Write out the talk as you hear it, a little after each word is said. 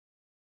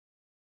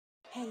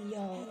Hey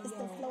yo, it's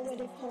the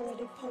Floetic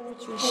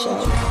Poetry Show.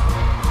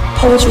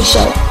 Poetry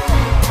Show.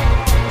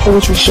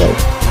 Poetry Show.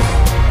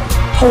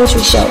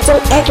 Poetry Show.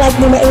 Don't act like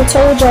Nima ain't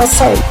told y'all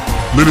so.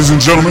 Ladies and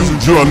gentlemen,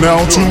 you are now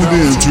tuned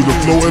in to the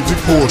Floetic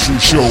Poetry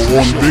Show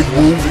on Big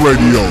Woo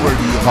Radio.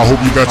 I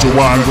hope you got your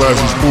wine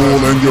glasses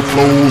full and your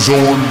flows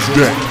on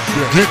deck.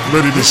 Get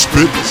ready to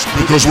spit,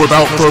 because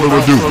without further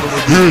ado,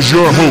 here's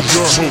your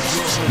hosts,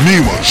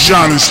 Nima,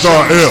 Shining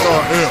Star L,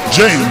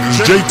 James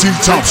JT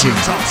Thompson,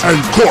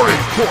 and Corey,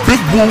 Big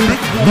Woo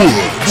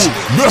Woods.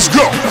 Let's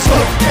go!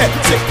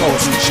 Floetic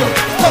Poetry Show.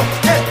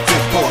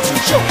 Floetic Poetry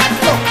Show.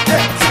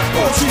 Floetic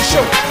Poetry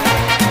Show.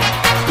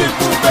 Big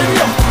Woo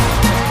Radio.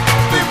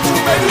 Big Woo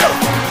Radio.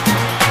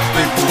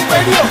 Big Woo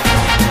Radio.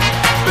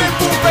 Big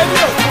Woo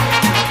Radio.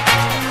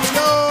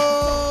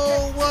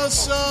 Yo,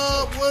 what's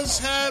up? What's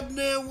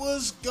happening?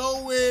 What's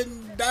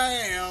going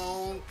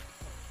down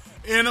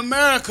in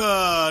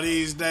America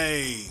these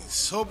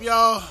days? Hope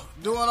y'all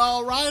doing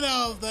all right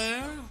out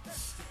there.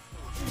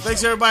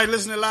 Thanks everybody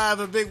listening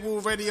live at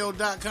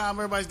BigWooRadio.com.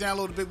 Everybody's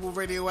download the Big Woo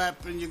Radio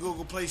app in your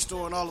Google Play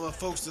Store, and all of our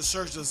folks that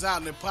search us out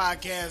in the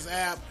podcast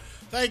app.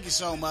 Thank you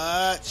so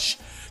much.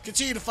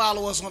 Continue to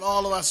follow us on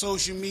all of our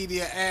social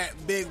media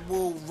at Big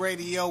Woo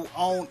Radio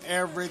on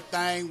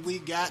everything. We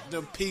got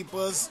the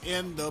peepers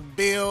in the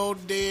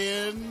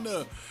building.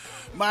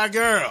 My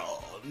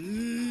girl,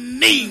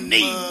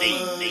 Nima,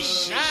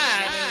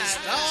 Shining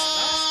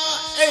Star.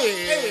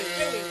 Hey.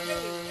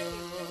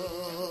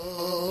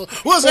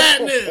 What's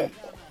happening?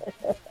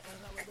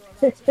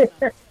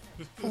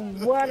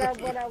 What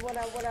up?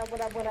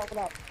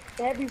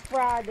 Happy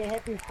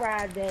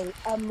Friday,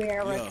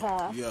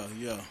 America.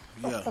 Yeah.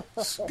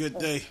 It's a good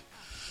day.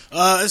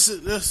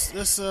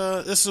 It's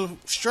a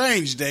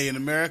strange day in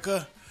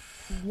America.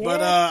 Yeah,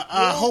 But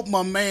I hope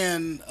my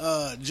man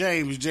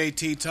James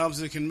JT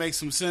Thompson can make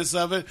some sense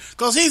of it,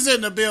 because he's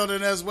in the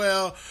building as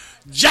well.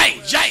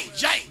 JT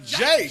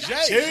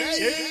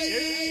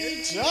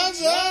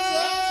Thompson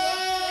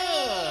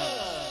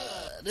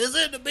is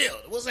in the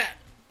building. What's that?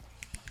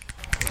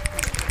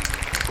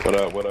 What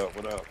up? I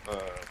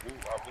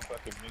wish I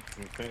could make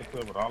some sense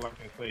of it. All I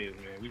can say is,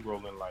 man, we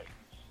rolling like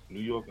New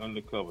York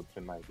undercover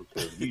tonight,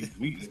 because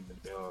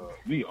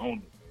we own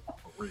it, man,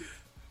 for real.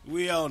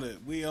 We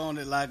own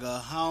it like a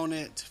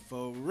hornet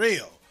for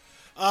real.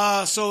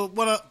 So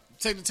want to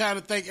take the time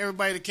to thank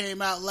everybody that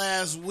came out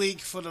last week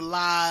for the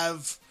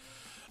live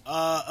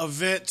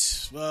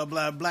event,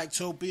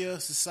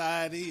 Blacktopia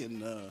Society,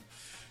 and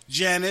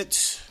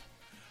Janet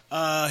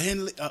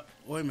Henley.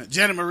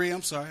 Janet Marie.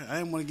 I'm sorry, I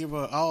didn't want to give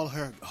her all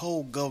her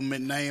whole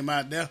government name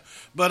out there,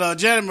 but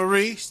Janet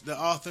Marie, the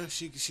author,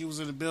 she was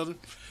in the building.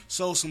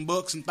 Sold some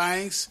books and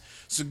things.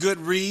 It's a good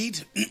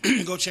read.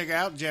 Go check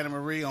out Janet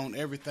Marie on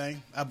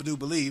everything, I do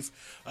believe.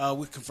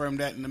 We'll confirm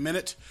that in a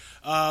minute.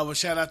 But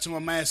shout out to my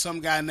man, some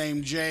guy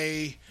named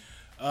Jay,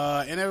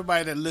 and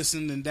everybody that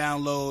listened and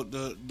download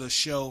the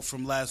show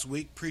from last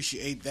week.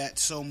 Appreciate that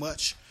so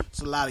much. It's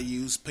a lot of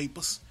yous,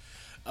 peoples.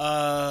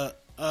 So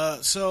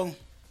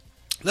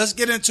let's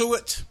get into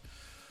it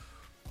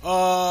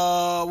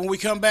when we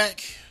come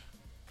back,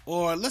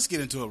 or let's get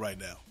into it right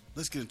now.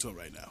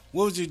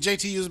 What was your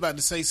JT? You was about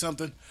to say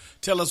something.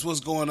 Tell us what's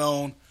going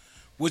on,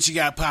 what you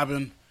got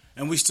popping,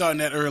 and we starting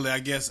that early, I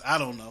guess. I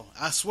don't know.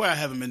 I swear I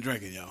haven't been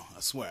drinking, y'all. I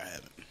swear I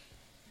haven't.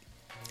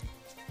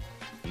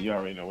 You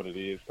already know what it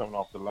is. Coming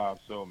off the live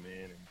show,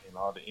 man, and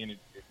all the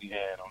energy that we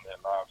had on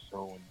that live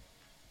show,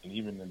 and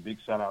even a big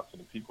shout out to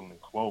the people in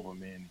Clover,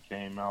 man, that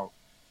came out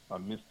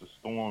amidst the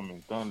storm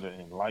and thunder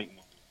and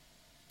lightning.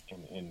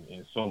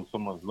 And show so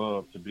much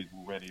love to Big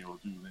Woo Radio.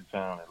 We was in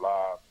town and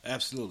live.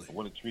 Absolutely.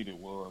 What a treat it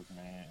was,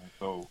 man. And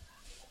so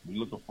we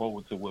looking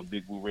forward to what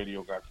Big Woo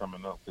Radio got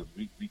coming up, because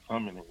we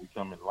coming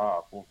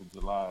live. 4th of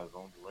July is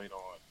on the radar.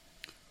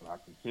 And I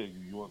can tell you,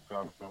 York,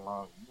 South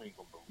Carolina, you ain't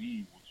going to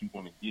believe what you're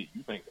going to get.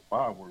 You think the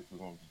fireworks are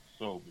going to be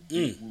so, but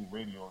Big Woo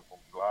Radio is going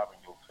to be live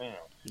in your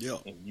town. Yeah.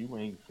 And you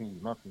ain't seen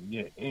nothing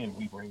yet. And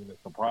we bringing a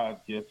surprise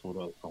guest with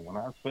us. So when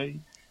I say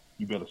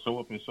you better show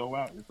up and show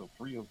out, it's a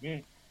free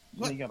event.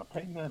 You ain't got to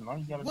pay nothing. All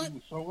you got to do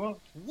is show up.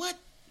 What?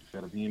 You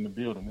got to be in the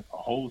building. It's a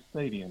whole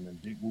stadium,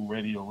 and Big Woo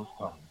Radio is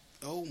coming.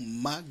 Oh,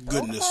 my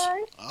goodness.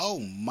 Okay. Oh,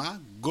 my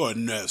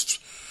goodness.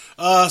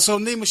 So,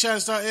 Nima, Shining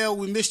Star L,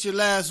 we missed you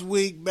last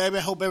week, baby.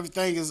 I hope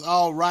everything is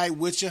all right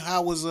with you.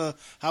 How was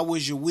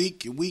your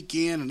week, your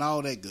weekend, and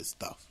all that good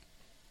stuff?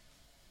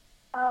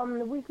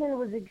 The weekend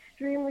was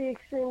extremely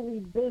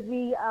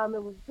busy.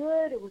 It was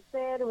good. It was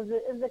sad. It was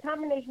a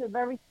combination of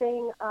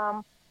everything.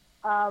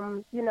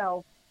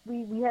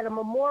 We had a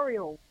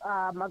memorial.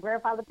 My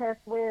grandfather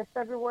passed away in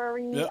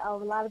February. Yep. A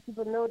lot of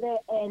people know that.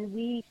 And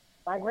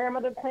my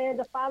grandmother planned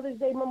a Father's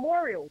Day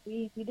memorial.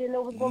 We didn't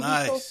know it was going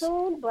to be so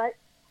soon, but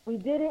we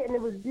did it, and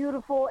it was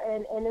beautiful.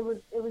 And it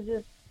was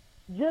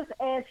just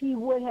as he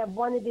would have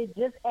wanted it,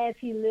 just as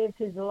he lived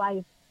his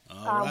life.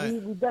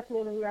 Right. We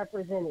definitely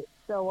represented.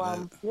 So,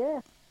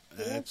 yeah.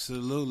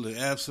 Absolutely.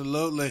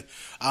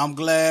 I'm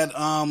glad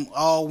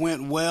all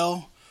went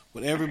well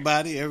with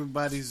everybody.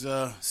 Everybody's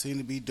seem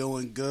to be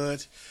doing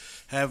good.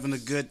 having a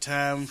good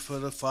time for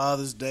the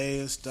Father's Day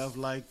and stuff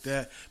like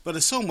that. But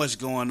there's so much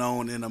going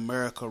on in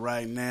America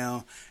right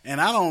now, and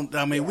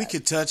we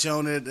could touch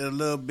on it a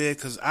little bit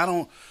because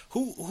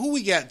who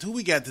we got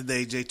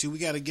today, JT? We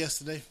got a guest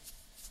today.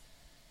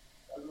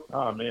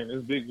 Oh man,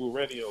 it's Big Blue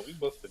Radio. We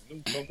must have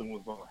knew something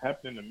was going to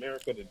happen in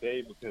America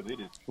today because it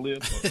is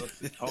clear for us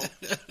to talk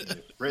and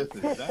express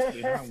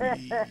exactly how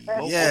we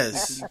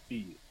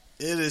feel.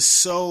 It is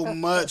so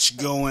much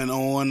going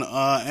on,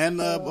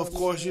 and of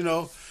course,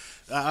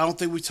 I don't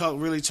think we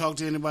really talked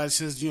to anybody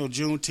since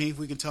Juneteenth.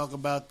 We can talk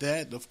about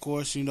that. Of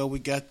course, we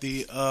got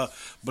the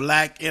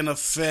Black in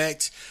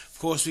Effect. Of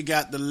course, we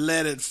got the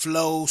Let It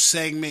Flow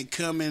segment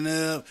coming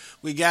up.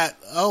 We're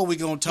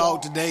gonna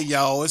talk today,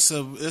 y'all. It's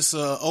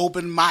a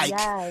open mic.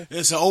 Yes.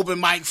 It's an open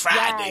mic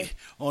Friday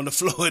on the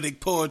Floetic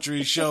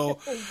Poetry Show.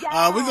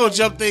 We're gonna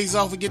jump things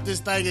off and get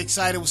this thing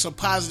excited with some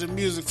positive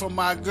music from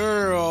my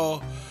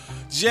girl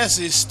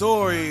Jessie's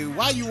story.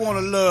 Why You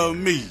Wanna Love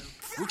Me?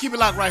 We keep it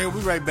locked right here.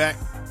 We'll be right back.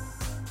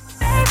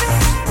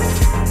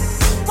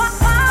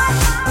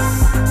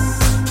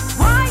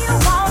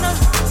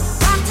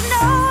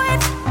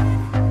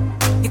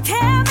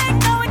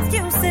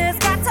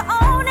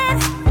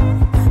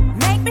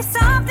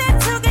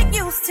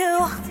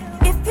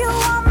 If you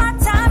want my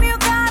time, you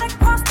gotta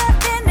cross the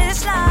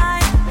finish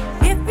line.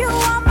 If you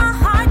want my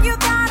heart, you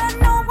gotta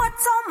know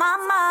what's on my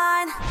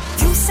mind.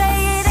 You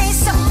say it ain't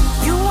so,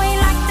 you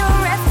ain't like the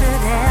rest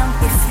of them.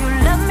 If you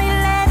love me,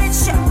 let it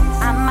show.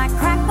 I might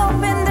crack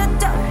open the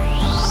door.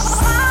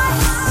 Why,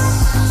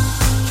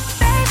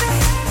 baby?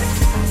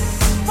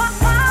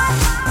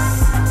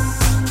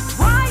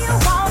 Why you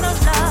wanna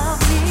love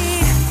me?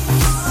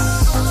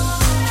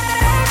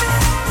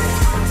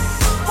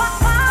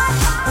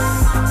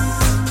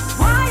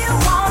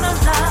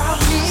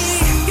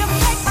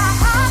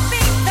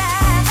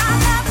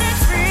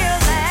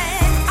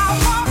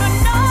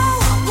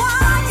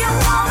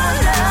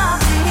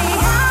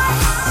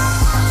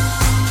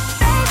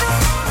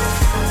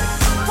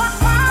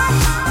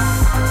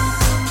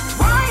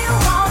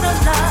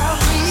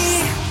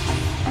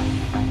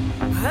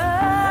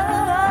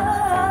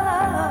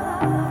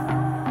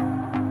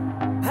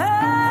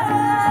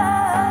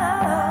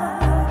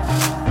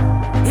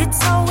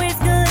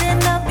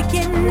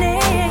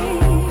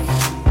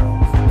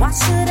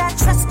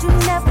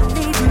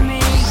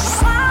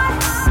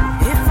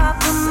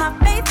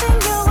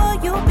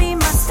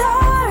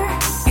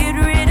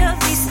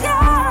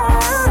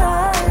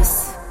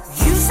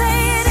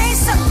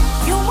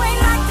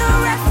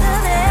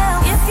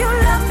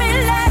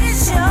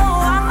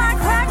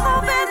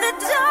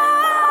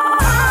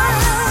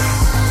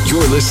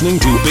 Listening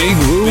to Big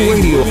Woo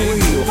Radio.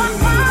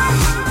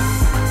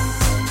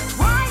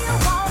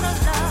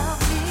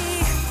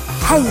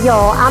 Hey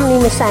y'all, I'm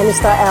Nima Shining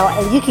Star L,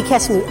 and you can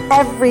catch me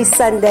every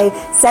Sunday,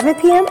 7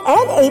 p.m.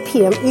 and 8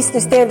 p.m.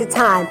 Eastern Standard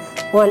Time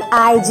on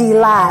IG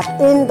Live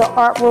in the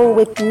Art Room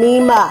with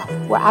Nima,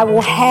 where I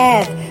will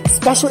have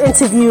special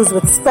interviews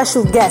with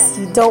special guests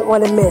you don't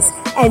want to miss.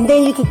 And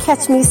then you can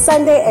catch me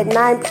Sunday at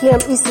 9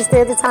 p.m. Eastern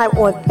Standard Time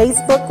on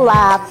Facebook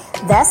Live.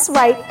 That's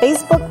right,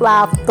 Facebook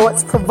Live,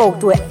 Thoughts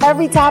Provoked, where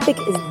every topic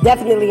is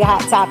definitely a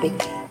hot topic.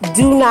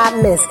 Do not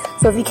miss.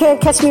 So if you can't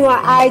catch me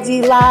on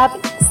IG Live,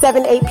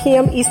 7, 8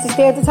 p.m. Eastern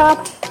Standard Time,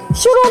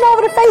 shoot on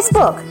over to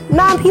Facebook,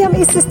 9 p.m.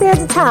 Eastern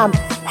Standard Time.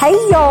 Hey,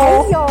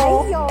 y'all. Hey,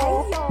 y'all. Hey, y'all.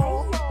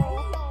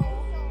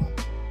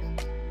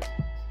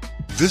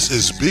 This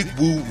is Big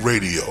Woo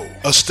Radio,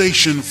 a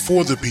station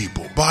for the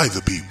people, by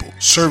the people,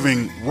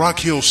 serving Rock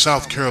Hill,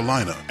 South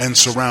Carolina and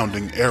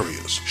surrounding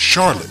areas,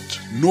 Charlotte,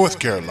 North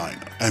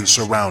Carolina and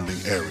surrounding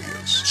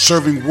areas,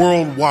 serving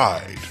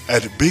worldwide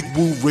at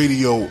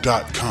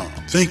BigWooRadio.com.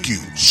 Thank you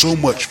so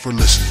much for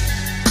listening.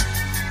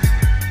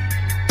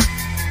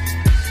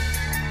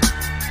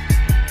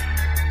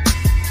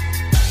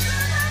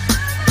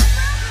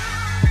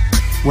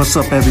 What's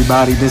up,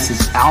 everybody? This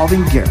is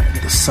Alvin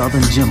Garrett, the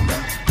Southern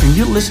Gentleman, and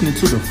you're listening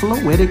to the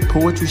Floetic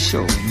Poetry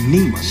Show with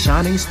Nima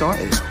Shining Star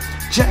L,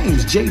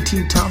 James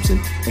J.T.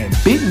 Thompson, and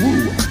Big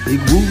Woo on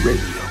Big Woo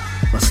Radio,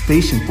 a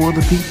station for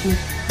the people,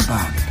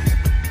 by the people.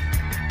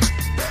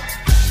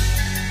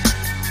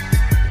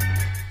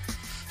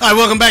 All right,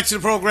 welcome back to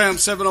the program,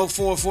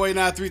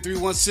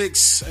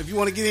 704-489-3316. If you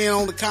want to get in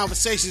on the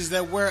conversations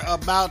that we're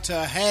about to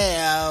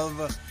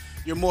have,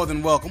 you're more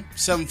than welcome.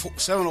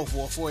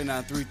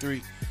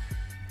 704-489-3316.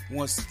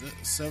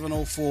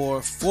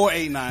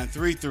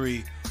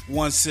 704-489-3316.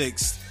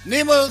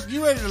 Nima,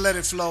 you ready to let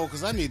it flow?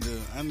 Because I need to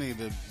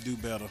do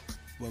better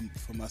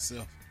for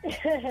myself.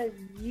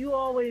 You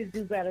always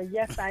do better.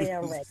 Yes, I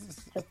am ready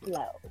to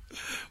flow.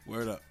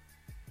 Word up.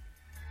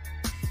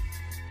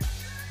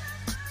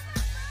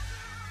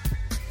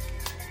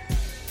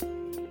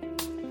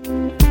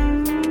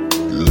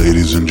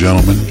 Ladies and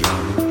gentlemen,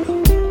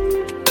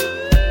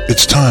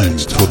 it's time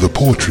for the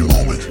poetry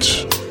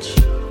moment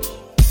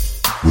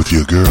with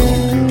your girl,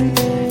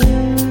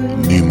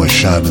 Nima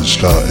Shining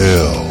Star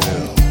L.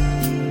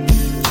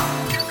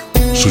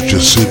 So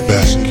just sit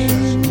back,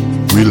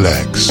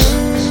 relax,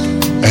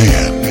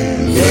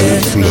 and let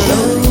it flow.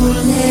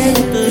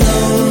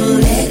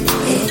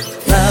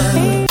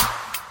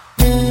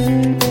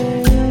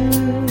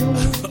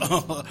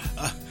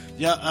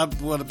 Yeah,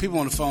 well, the people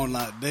on the phone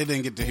line, they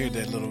didn't get to hear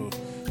that little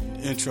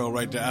intro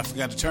right there. I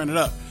forgot to turn it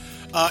up.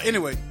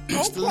 Anyway,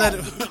 just to let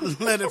it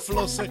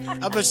flow.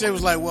 I bet they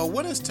was like, well,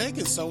 what is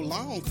taking so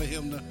long for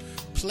him to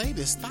play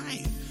this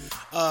thing?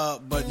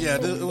 But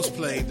yeah, it was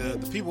played.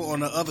 The people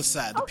on the other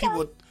side, the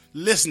people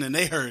listening,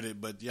 they heard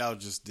it, but y'all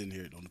just didn't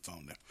hear it on the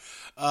phone there.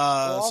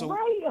 So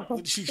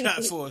what you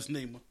got for us,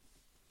 Nima?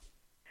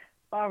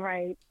 All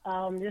right.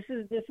 This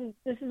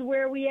is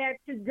where we at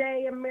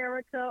today,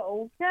 America.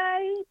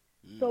 Okay.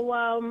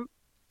 So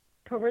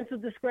parental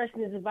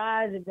discretion is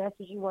advised. If that's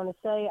what you want to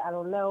say, I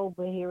don't know,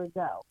 but here we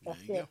go.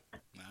 That's it. Go.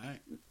 All right.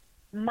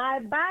 My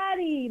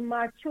body,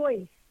 my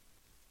choice.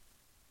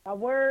 My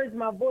words,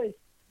 my voice.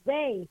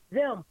 They,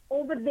 them,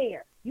 over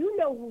there. You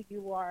know who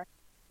you are.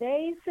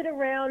 They sit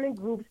around in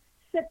groups,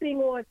 sipping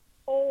on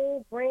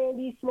old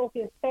brandy,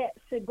 smoking fat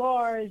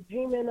cigars,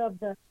 dreaming of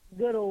the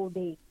good old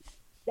days.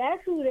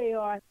 That's who they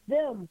are.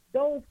 Them,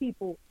 those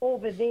people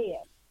over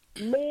there.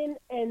 Men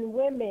and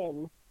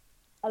women,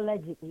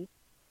 allegedly,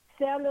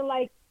 sounded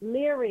like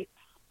lyrics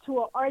to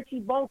an Archie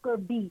Bunker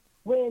beat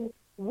when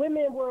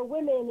women were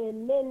women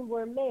and men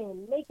were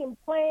men, making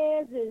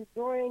plans and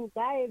drawing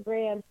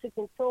diagrams to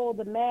control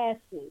the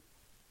masses.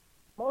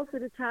 Most of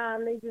the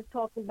time, they just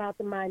talking about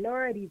the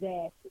minorities'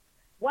 asses.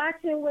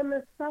 Watching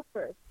women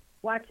suffer,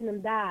 watching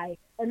them die.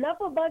 Enough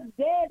of us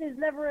dead is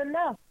never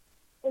enough.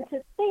 And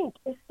to think,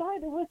 it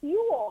started with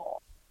you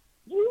all.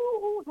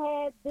 You who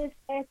had this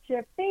at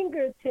your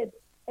fingertips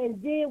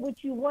and did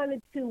what you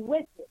wanted to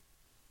with it.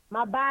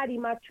 My body,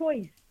 my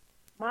choice,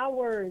 my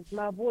words,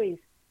 my voice.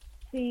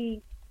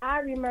 See, I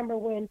remember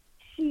when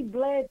she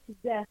bled to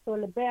death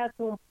on the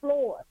bathroom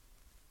floor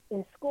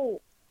in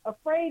school,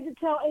 afraid to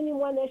tell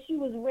anyone that she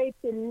was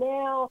raped and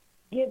now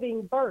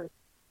giving birth.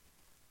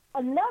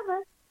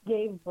 Another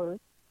gave birth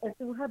and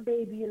threw her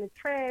baby in the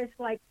trash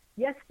like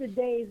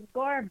yesterday's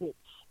garbage.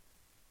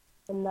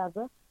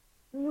 Another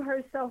threw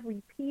herself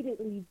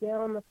repeatedly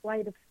down the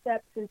flight of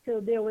steps until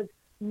there was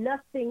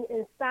nothing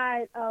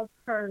inside of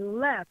her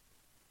left.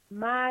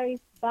 My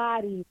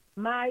body,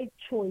 my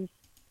choice,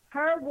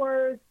 her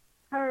words,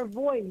 her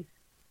voice.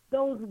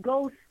 Those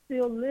ghosts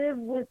still live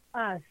with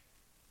us.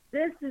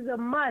 This is a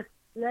must.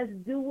 Let's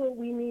do what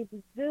we need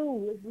to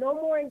do. There's no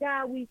more in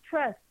God we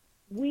trust.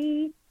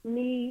 We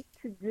need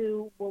to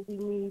do what we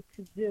need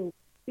to do.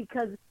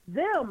 Because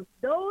them,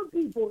 those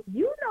people,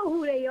 you know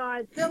who they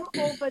are. Them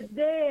over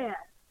there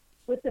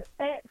with the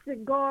fat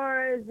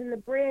cigars and the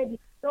brandy.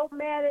 Don't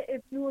matter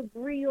if you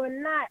agree or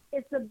not.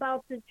 It's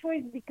about the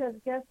choice because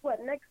guess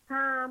what? Next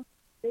time,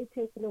 they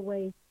taking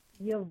away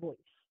your voice.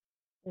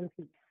 In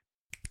peace.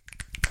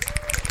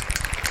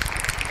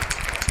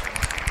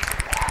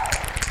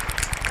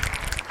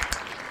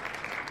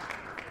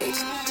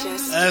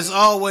 As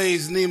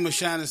always, Nima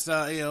Shining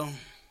Star L,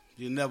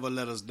 you never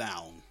let us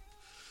down.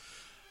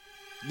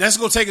 That's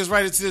going to take us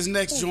right into this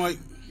next joint.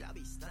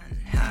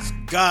 It's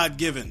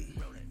God-given.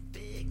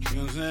 You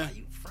know what I'm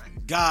saying?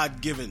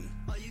 God-given.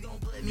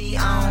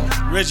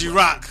 Reggie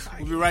Rock.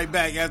 We'll be right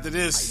back after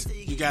this.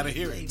 You got to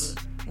hear it.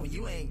 When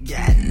you ain't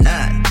got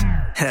none.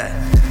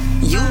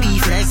 You be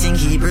flexing,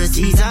 keep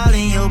receipts all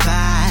in your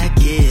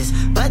pockets.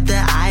 But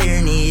the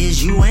irony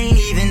is you ain't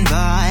even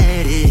bought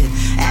it.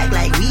 Act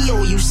like we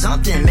owe you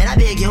something, man, I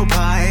beg your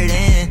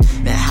pardon.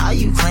 Man, how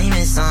you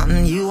claiming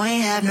something you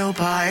ain't have no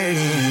part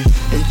in?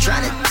 Been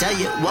trying to tell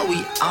you what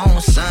we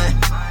own, son.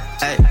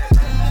 Hey,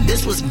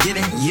 this was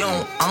given, you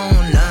don't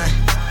own none.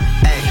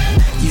 Hey,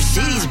 you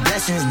see these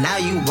blessings, now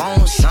you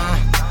want some.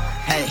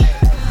 Hey,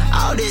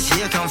 all this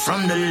here come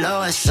from the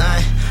Lord,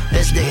 son.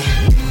 Let's dig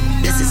it.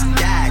 This is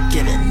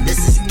God-given,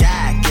 this is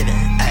God-given.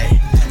 Hey,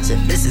 so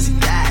this is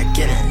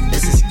God-given,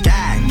 this is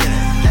God-given.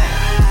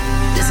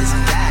 Hey, this is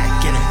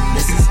God-given,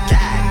 this is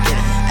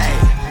God-given.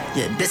 Hey,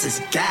 yeah, this is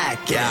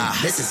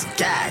God-given, this is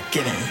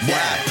God-given.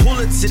 Yeah, pull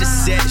it to the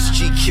set, it's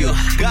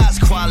GQ. God's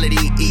quality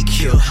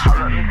EQ. Hold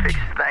up, let me fix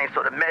this thing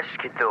so the message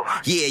get through.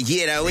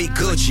 Yeah, that we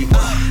Gucci.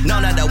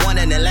 No, not the one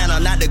in Atlanta,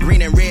 not the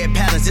green and red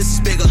patterns. This is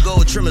bigger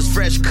gold trimmers,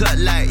 fresh cut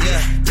like,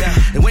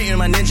 yeah. And waiting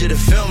my ninja to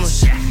film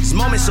us. This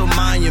moment so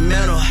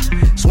monumental.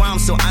 That's why I'm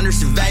so under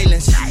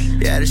surveillance.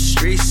 Yeah, the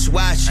streets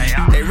watching.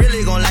 They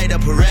really gon' light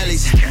up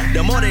Pirellis.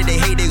 The more that they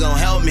hate, they gon'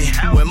 help me.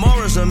 When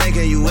morals are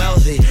making you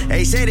wealthy.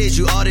 They say that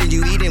you ordered,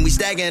 you eating. We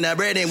stacking the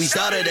bread and we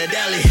started a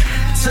deli.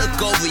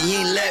 Took over, you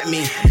ain't let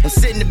me. I'm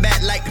sitting in the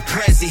back like the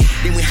Prezi.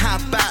 Then we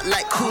hop out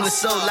like cool and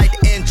soul, like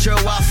the intro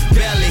off the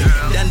belly.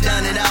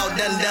 Done it all,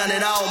 done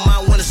it all.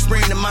 My winter,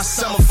 spring to my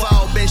summer,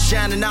 fall. Been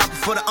shining out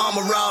before the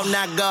armor all.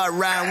 Now God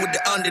riding with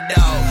the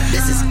underdog.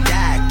 This is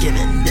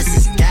God-given, this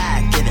is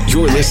God-given.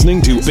 You're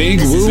listening to Big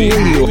Woo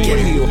Radio.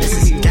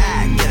 This is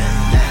God-given.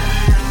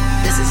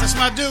 That's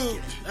my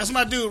dude. That's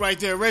my dude right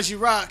there, Reggie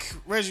Rock.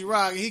 Reggie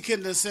Rock. He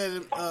couldn't have said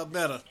it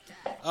better.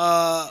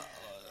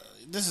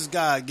 This is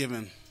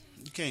God-given.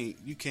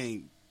 You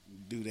can't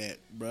do that,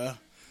 bruh.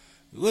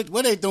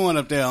 What they doing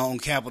up there on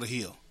Capitol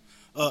Hill?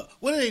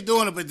 What are they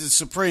doing up at the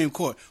Supreme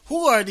Court?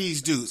 Who are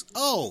these dudes?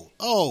 Oh,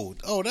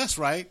 that's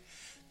right.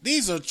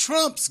 These are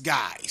Trump's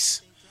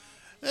guys.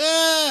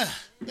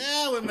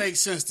 Now it makes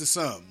sense to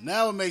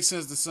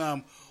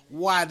some.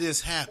 Why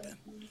this happened.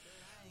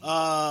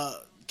 In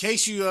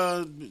case you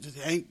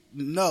ain't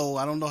know,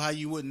 I don't know how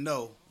you wouldn't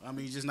know. I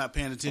mean, you're just not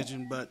paying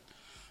attention. But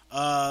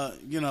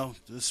the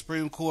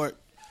Supreme Court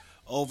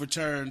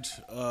overturned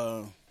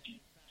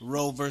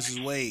Roe versus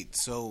Wade.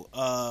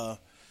 So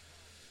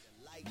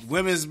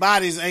women's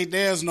bodies ain't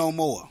theirs no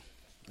more.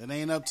 It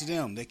ain't up to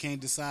them. They can't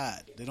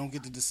decide. They don't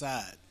get to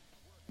decide.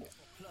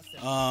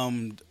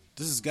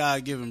 This is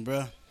God given,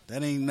 bruh.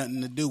 That ain't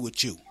nothing to do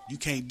with you. You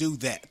can't do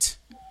that.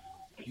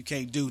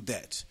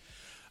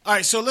 All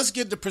right, so let's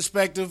get the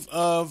perspective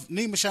of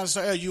Nima Shining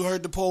Star L. You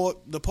heard the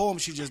poem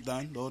she just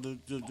done, or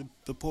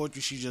the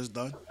poetry she just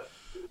done.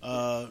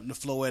 The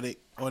Floetic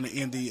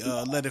in the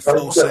Let It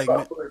Flow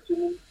segment.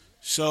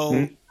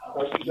 So,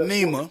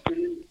 Nima.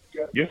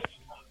 Yes.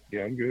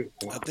 Yeah, I'm good.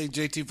 I think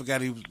JT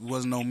forgot he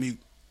wasn't on mute.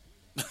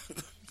 But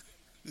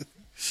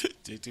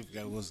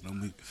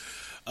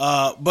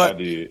I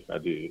did.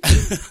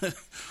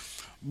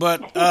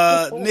 But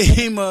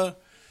Nima,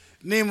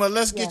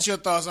 let's get your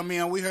thoughts. I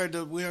mean, we heard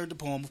the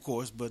poem, of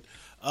course, but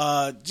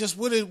just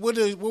what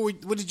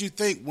did you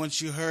think once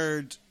you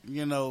heard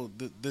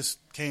this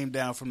came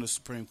down from the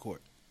Supreme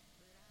Court?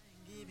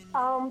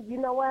 You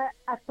know what?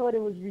 I thought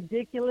it was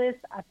ridiculous.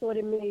 I thought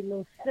it made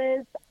no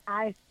sense.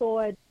 I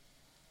thought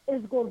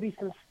it's going to be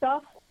some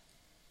stuff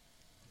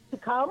to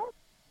come.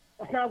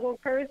 It's not going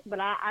to curse, but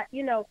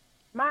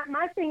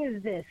my thing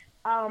is this,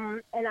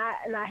 and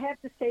I have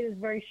to say this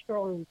very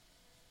strongly.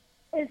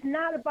 It's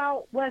not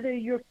about whether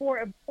you're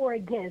for or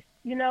against.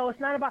 It's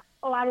not about,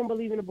 I don't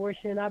believe in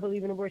abortion, I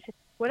believe in abortion.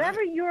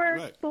 Whatever your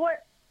thought,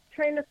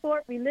 train of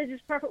thought,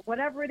 religious preference,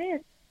 whatever it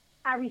is,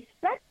 I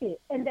respect it,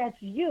 and that's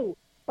you.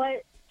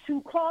 But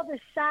to call the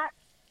shots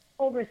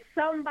over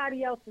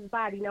somebody else's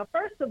body. Now,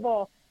 first of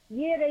all,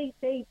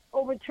 they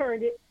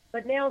overturned it,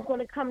 but now it's going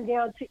to come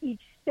down to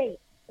each state.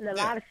 And a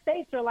lot of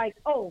states are like,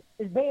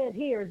 it's banned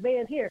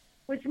here,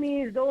 which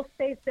means those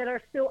states that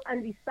are still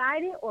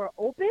undecided or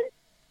open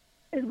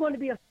is going to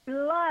be a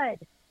flood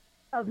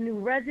of new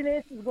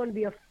residents. It's going to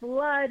be a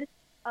flood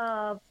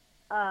of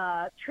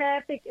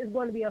traffic. It's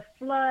going to be a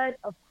flood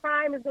of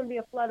crime. It's going to be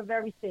a flood of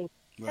everything.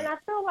 Right. And I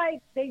feel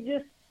like they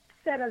just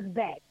set us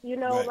back.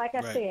 Like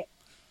I said,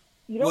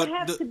 you don't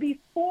have to be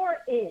for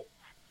it.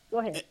 Go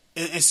ahead.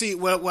 And see,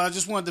 well, I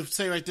just wanted to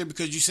say right there,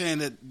 because you're saying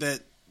that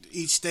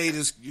each state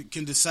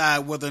can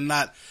decide whether or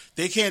not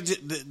they're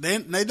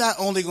not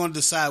only going to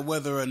decide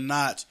whether or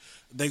not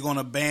they're going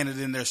to ban it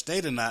in their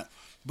state or not,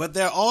 but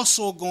they're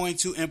also going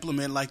to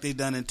implement, like they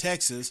done in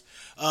Texas,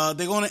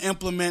 they're going to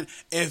implement,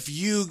 if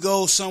you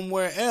go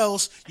somewhere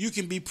else, you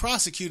can be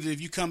prosecuted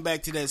if you come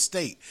back to that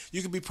state.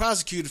 You can be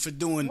prosecuted for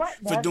doing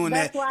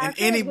that. And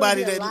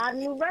anybody that, a lot of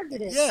new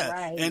residents,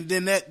 right. And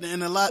then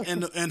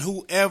and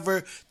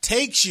whoever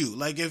takes you,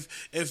 like if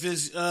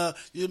it's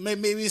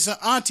maybe it's an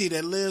auntie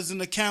that lives in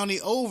the county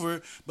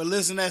over but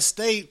lives in that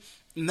state.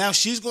 Now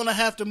she's going to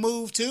have to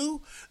move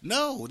too?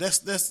 No, that's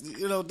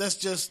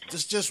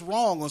just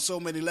wrong on so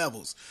many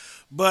levels.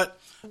 But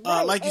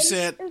like you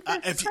said,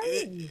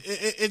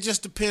 it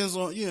just depends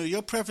on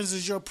your preference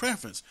is your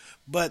preference.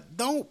 But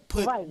don't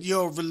put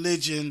your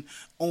religion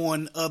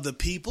on other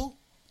people.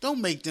 Don't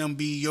make them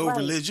be your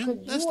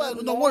religion.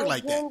 That don't work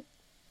like that.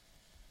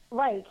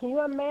 Right? Can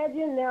you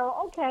imagine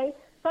now? Okay,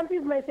 some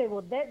people may say,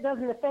 "Well, that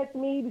doesn't affect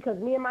me because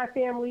me and my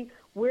family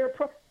we're."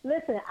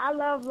 Listen, I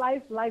love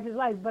life. Life is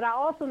life. But I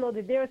also know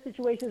that there are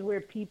situations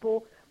where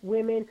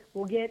women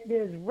will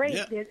there's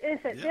rape, there's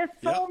incest. There's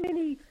so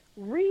many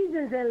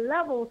reasons and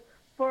levels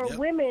for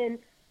women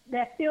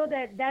that feel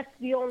that that's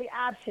the only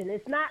option.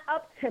 It's not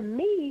up to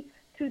me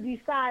to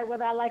decide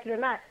whether I like it or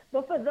not.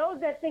 But for those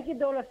that think it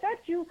don't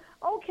affect you,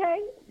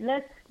 okay,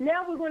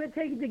 now we're going to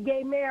take it to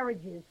gay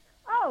marriages.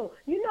 Oh,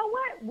 you know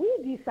what?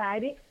 We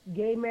decided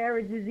gay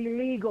marriage is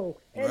illegal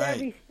in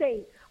every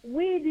state.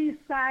 We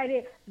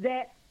decided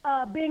that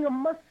being a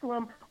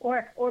Muslim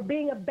or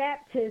being a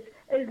Baptist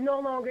is no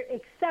longer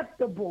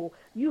acceptable.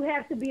 You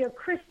have to be a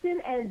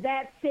Christian, and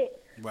that's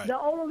it. Right. The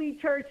only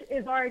church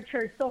is our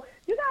church. So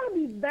you got to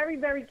be very,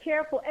 very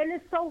careful. And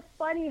it's so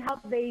funny how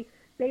they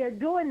are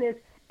doing this.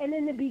 And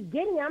in the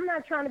beginning, I'm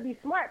not trying to be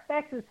smart.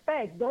 Facts is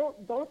facts.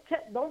 Don't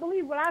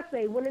believe what I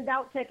say. When in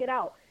doubt, check it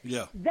out.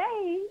 Yeah.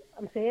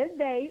 I'm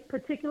saying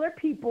particular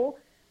people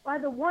are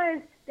the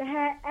ones that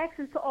had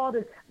access to all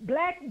this.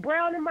 Black,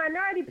 brown, and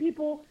minority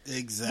people.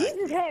 Exactly.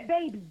 We just had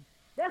babies.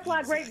 That's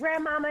why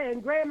great-grandmama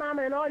and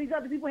grandmama and all these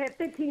other people had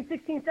 15,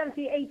 16,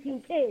 17,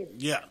 18 kids.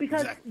 Yeah,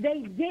 because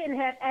they didn't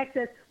have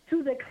access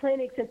to the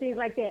clinics and things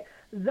like that.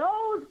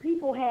 Those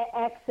people had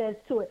access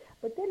to it.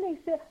 But then they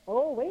said,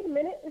 oh, wait a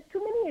minute, it's too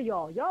many of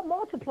y'all. Y'all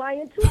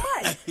multiplying too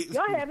much.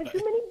 Y'all having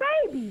too many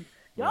babies.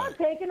 Y'all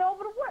taking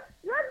over the world.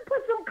 Let's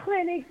put some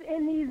clinics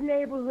in these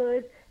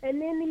neighborhoods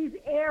and in these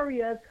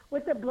areas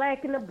with the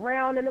black and the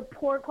brown and the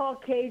poor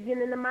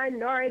Caucasian and the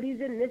minorities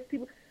and this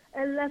people,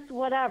 and let's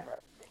whatever.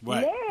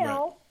 Right,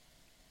 now,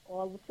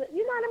 all of a sudden,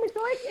 you know what I mean?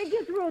 So it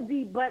gets real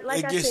deep, but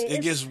like I said,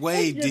 it gets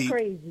way just deep,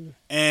 crazy.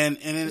 And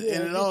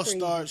it all crazy.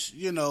 starts,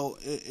 you know,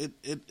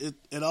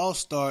 it all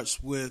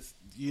starts with,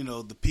 you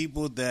know, the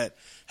people that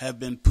have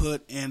been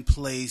put in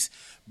place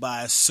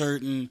by a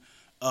certain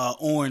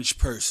orange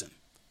person,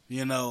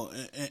 you know,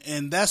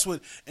 and that's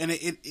what, and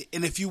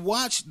if you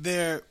watch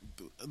their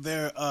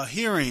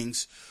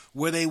hearings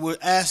where they were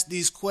asked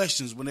these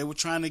questions when they were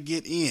trying to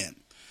get in,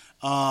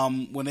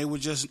 when they were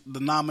just the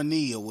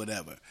nominee or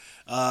whatever,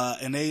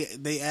 and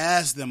they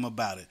asked them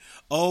about it.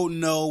 Oh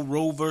no,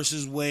 Roe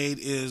versus Wade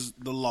is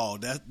the law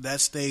that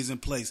stays in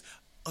place.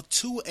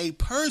 To a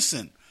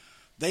person,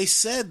 they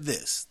said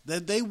this,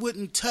 that they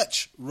wouldn't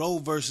touch Roe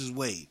versus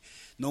Wade,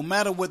 no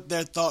matter what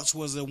their thoughts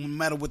was, no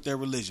matter what their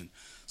religion.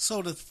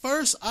 So the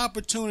first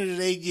opportunity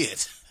they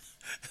get,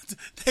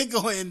 they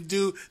go and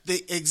do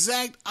the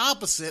exact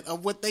opposite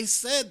of what they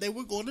said they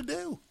were going to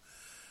do.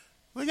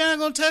 We're not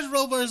going to touch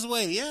Roe versus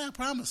Wade. Yeah,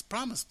 promise.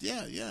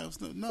 Yeah.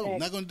 No,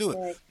 not going to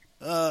do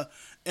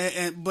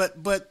it.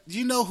 But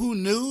you know who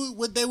knew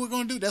what they were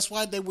going to do? That's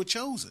why they were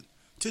chosen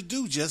to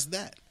do just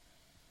that.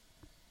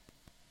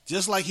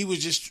 Just like he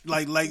was just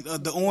like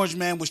the orange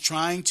man was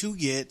trying to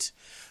get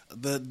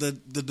the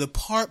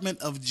Department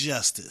of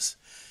Justice.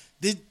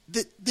 Did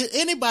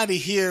anybody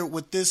hear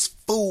what this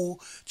fool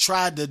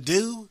tried to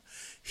do?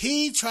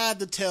 He tried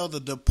to tell the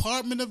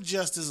Department of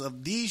Justice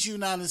of these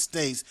United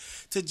States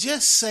to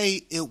just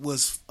say it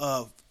was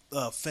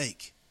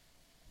fake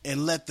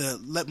and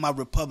let my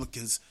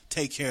Republicans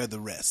take care of the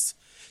rest.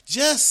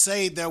 Just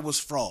say there was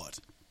fraud.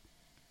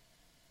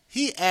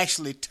 He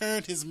actually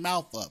turned his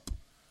mouth up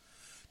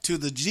to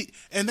the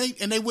and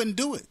they wouldn't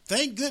do it.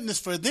 Thank goodness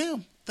for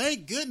them.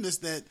 Thank goodness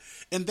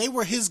and they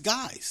were his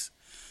guys.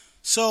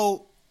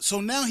 So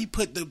now he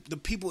put the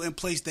people in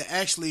place that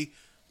actually,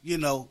 you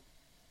know,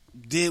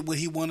 did what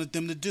he wanted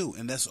them to do,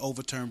 and that's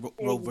overturn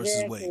Roe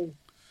versus Wade.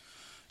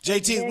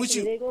 JT, what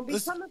you? They're gonna be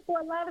coming for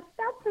a lot of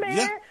stuff,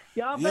 man.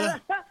 Y'all better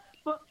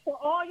for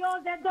all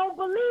y'all that don't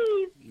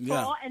believe.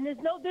 And there's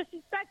no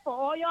disrespect for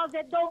all y'all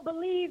that don't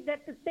believe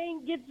that the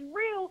thing gets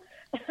real.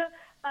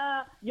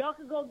 Y'all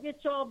can go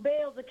get y'all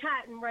bales of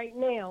cotton right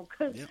now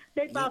because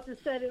they about to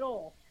set it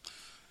off.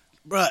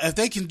 Bruh, if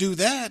they can do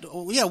that,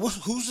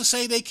 who's to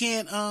say they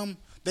can't?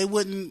 They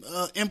wouldn't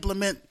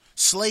implement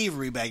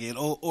slavery back in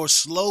or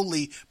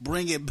slowly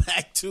bring it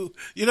back to,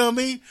 you know what I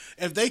mean?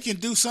 If they can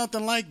do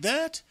something like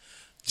that,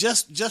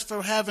 just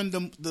for having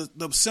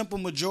the simple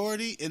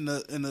majority in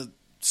the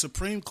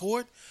Supreme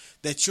Court,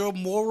 that your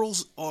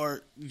morals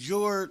are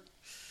you're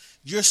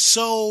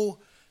so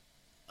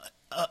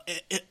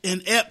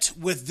inept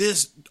with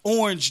this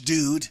orange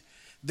dude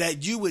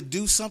that you would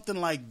do something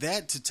like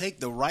that to take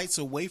the rights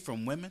away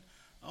from women.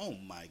 Oh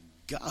my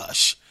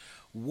gosh.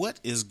 What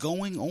is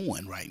going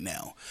on right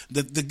now?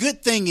 The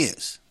good thing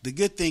is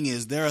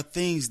there are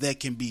things that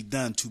can be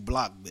done to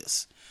block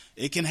this.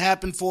 It can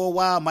happen for a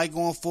while, might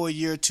go on for a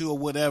year or two or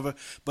whatever.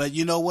 But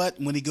you know what?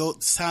 When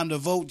it's time to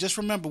vote, just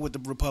remember what the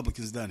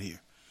Republicans done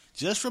here.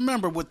 Just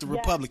remember what the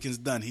Republicans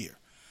done here.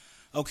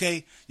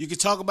 Okay? You can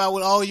talk about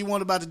what all you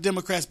want about the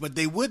Democrats, but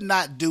they would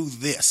not do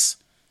this.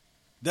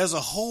 There's a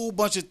whole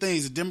bunch of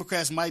things the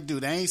Democrats might do.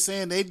 They ain't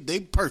saying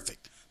they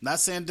perfect. Not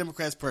saying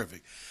Democrats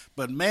perfect.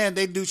 But, man,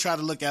 they do try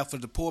to look out for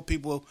the poor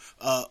people.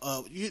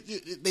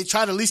 They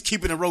try to at least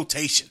keep it in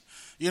rotation.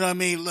 You know what I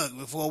mean? Look,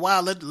 for a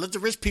while, let the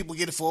rich people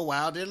get it for a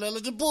while. Then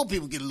let the poor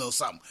people get a little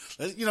something.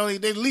 You know,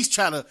 they at least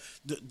try to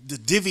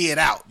divvy it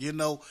out, you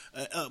know.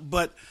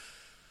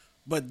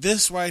 But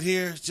this right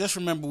here, just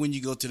remember when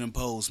you go to them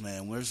polls,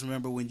 man. Just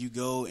remember when you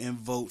go and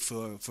vote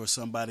for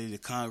somebody, the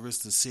Congress,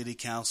 the city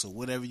council,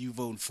 whatever you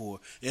voting for.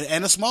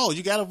 And it's small.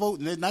 You got to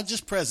vote, not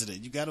just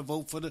president. You got to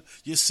vote for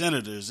your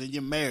senators and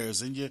your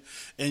mayors and your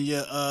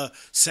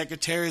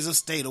secretaries of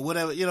state or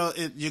whatever, you know,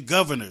 your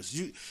governors.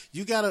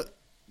 You got to,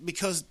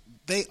 because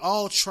they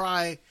all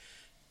try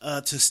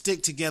to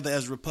stick together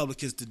as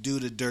Republicans to do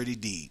the dirty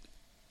deed,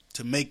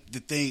 to make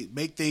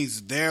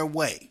things their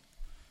way,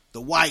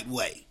 the white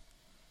way.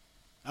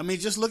 I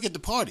mean, just look at the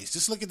parties.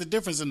 Just look at the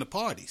difference in the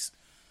parties,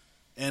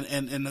 and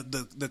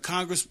the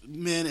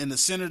congressmen and the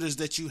senators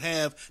that you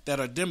have that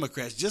are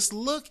Democrats. Just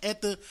look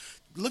at the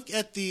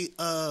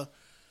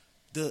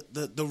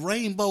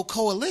rainbow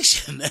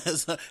coalition,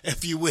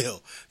 if you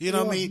will. You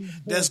know what I mean?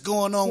 That's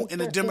going on in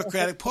the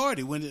Democratic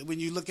Party. When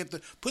you look at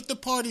put the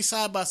party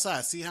side by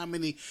side, see how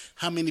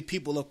many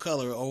people of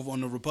color are over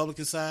on the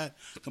Republican side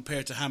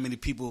compared to how many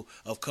people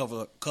of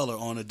color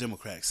on the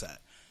Democratic side.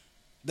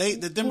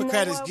 The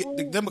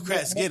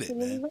Democrats get it,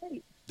 man.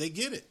 Right. They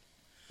get it.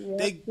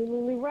 You're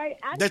absolutely right.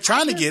 They're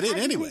trying to get it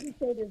anyway. I need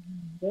to say this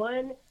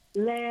one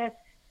last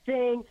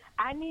thing.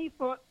 I need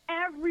for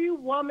every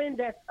woman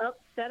that's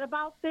upset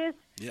about this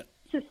to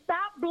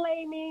stop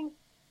blaming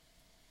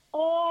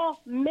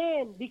all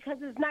men, because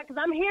it's not.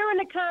 Because I'm hearing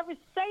the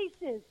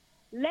conversations,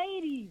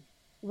 ladies,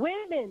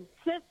 women,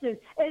 sisters.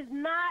 It's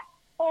not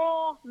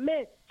all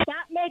men.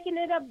 Stop making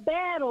it a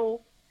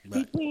battle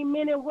between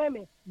men and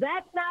women.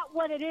 That's not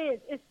what it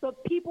is. It's the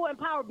people in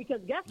power. Because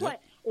guess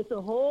what? It's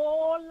a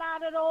whole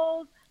lot of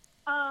those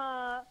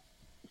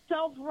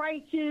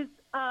self-righteous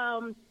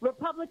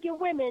Republican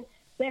women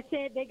that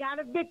said they got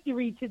a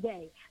victory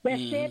today, that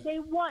said they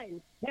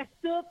won, that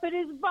stood for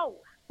this vote.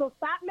 So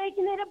stop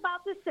making it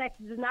about the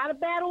sexes. It's not a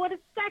battle of the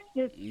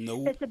sexes.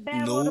 It's a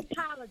battle of the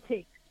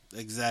politics.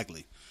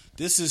 Exactly.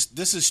 This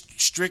is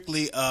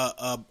strictly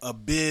a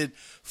bid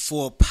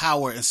for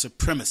power and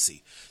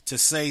supremacy, to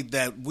say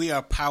that we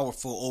are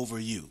powerful over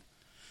you.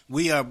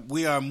 We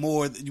are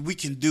more. We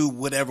can do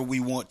whatever we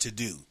want to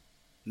do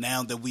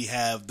now that we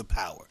have the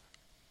power.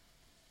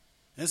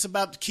 And it's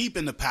about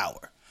keeping the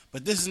power,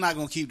 but this is not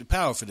going to keep the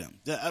power for them.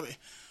 I mean,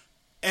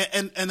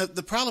 and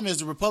the problem is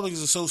the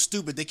Republicans are so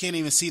stupid they can't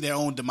even see their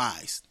own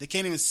demise. They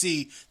can't even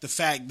see the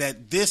fact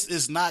that this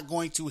is not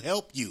going to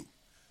help you.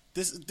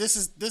 This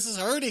is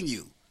hurting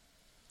you.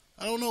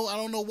 I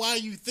don't know why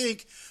you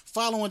think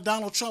following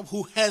Donald Trump,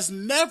 who has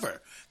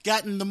never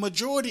gotten the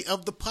majority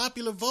of the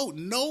popular vote.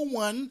 No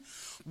one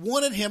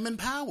wanted him in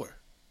power.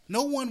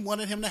 No one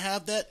wanted him to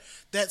have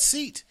that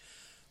seat.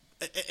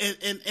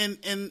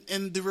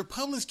 And the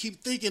Republicans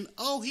keep thinking,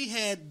 oh, he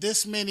had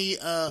this many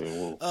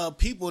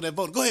people that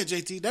voted. Go ahead,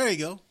 JT. There you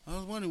go. I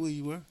was wondering where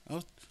you were. I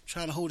was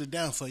trying to hold it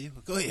down for you.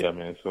 Go ahead. Yeah,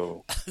 man.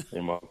 So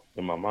in my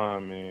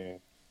mind, man,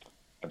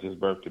 I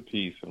just birthed a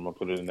piece, and I'm gonna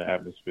put it in the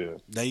atmosphere.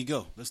 There you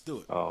go. Let's do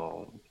it.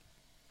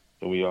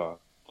 Here we are,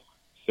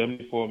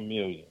 74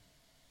 million.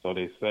 So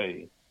they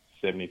say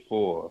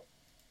 74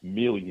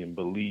 million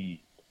believe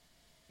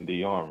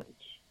the orange.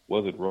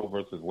 Was it Roe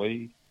versus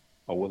Wade,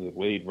 or was it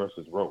Wade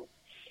versus Roe?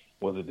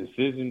 Was it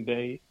decision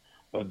day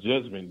or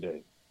judgment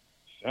day?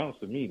 Sounds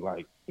to me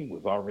like it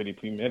was already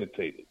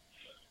premeditated.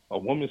 A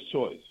woman's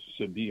choice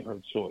should be her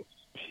choice,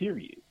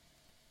 period.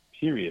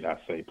 Period, I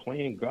say.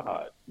 Playing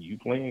God. You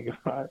playing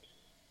God?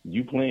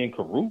 You playing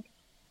Karuk?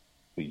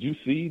 Did you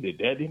see that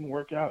didn't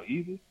work out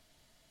either?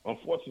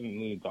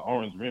 Unfortunately, the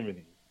orange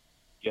remedy,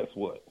 guess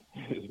what?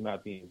 It's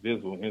not the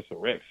invisible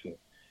insurrection.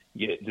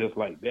 Yet, just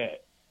like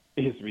that,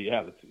 it's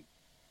reality.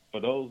 For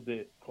those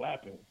that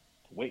clapping,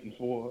 waiting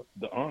for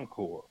the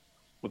encore,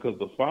 because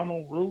the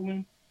final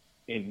ruling,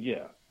 and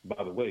yeah,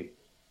 by the way,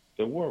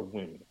 there were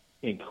women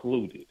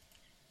included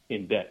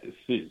in that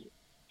decision.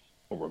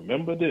 But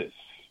remember this,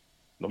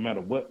 no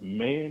matter what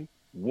man,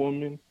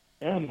 woman,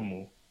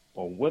 animal,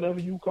 or whatever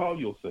you call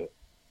yourself,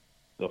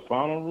 the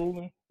final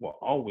ruling will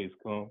always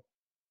come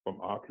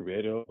from our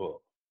Creator above.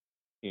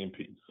 In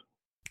peace.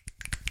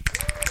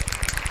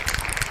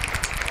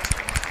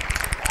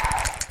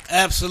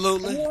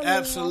 Absolutely.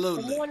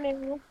 Absolutely.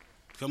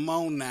 Come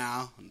on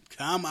now.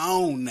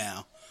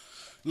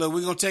 Look,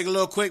 we're going to take a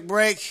little quick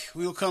break.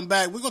 We're going to come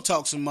back. We're going to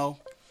talk some more.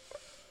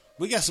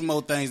 We got some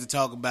more things to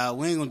talk about.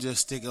 We ain't going to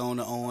just stick on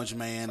the Orange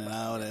Man and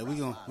all that. We're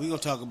going to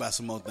talk about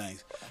some more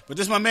things. But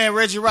this my man,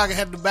 Reggie Rock. I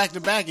had to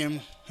back him.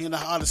 He in the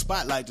heart of the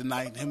spotlight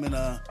tonight. Him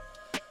and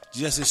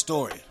Just His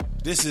Story.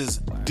 This is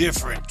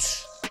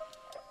different.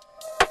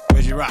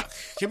 Reggie Rock.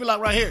 Keep it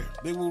locked right here.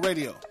 Big Woo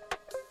Radio.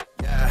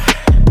 Yeah.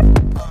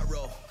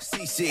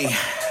 R-O-C-C.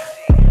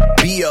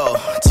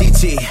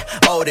 B-O-T-T,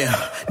 oh them,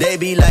 they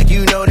be like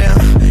you know them.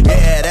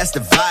 Yeah, that's the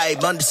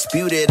vibe,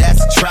 undisputed, that's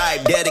the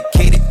tribe,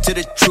 dedicated to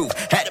the truth.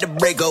 Had to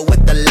break up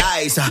with the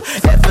lies,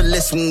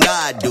 effortless when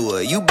God do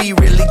it. You be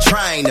really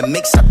trying to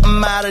make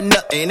something out of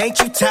nothing. Ain't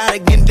you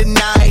tired of getting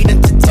denied?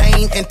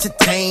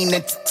 Entertain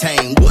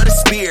with a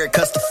spirit,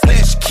 cause the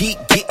flesh keep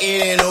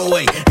getting in the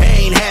way.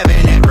 Ain't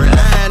having it,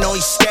 relying on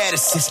your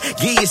statuses.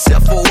 Give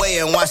yourself away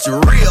and watch the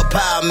real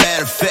power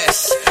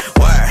manifest.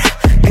 Word.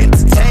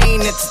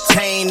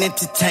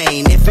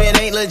 Entertain. If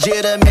it ain't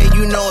legitimate,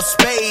 you know a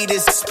spade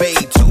is a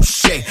spade.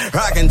 Touche.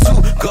 Rockin'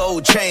 2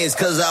 gold chains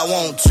cause I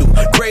want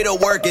to. Greater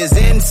work is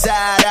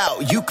inside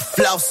out. You can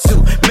floss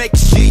too. Make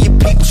sure your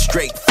people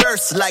straight.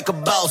 First like a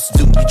boss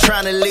do. You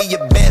tryna live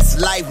your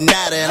best life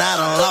now that I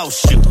done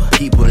lost you.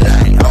 People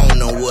like, I don't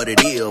know what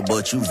it is,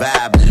 but you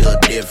vibe a little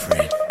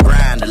different.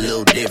 Grind a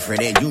little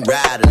different and you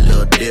ride a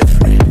little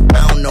different.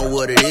 I don't know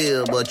what it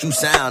is, but you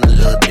sound a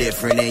little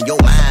different and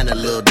your mind a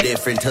little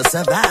different to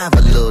survive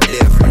a little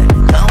different.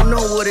 I don't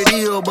know what it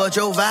is, but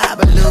your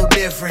vibe a little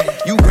different.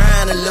 You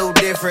grind a little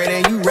different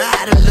and you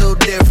ride a little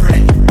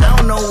different. I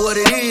don't know what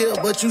it is,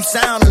 but you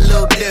sound a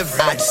little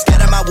different. I just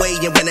got out my way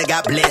and when I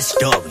got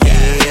blessed up,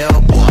 yeah,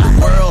 boy.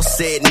 The world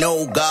said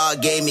no,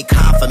 God gave me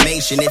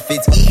confirmation. If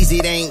it's easy,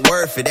 it ain't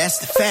worth it. That's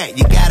the fact,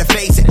 you gotta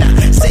face it. Now,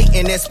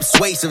 Satan is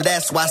persuasive,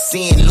 that's why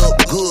sin look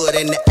good.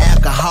 And the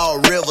alcohol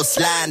river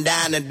sliding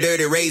down the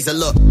dirty razor.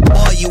 Look,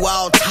 boy, you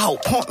all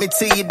talk. Point me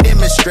to your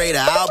demonstrator,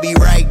 I'll be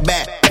right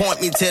back. Point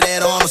me to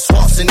that Arnold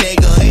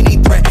Schwarzenegger. Any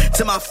threat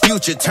to my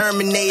future,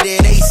 terminated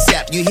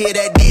ASAP. You hear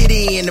that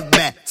Diddy in the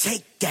back.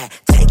 Take that.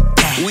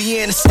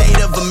 We in a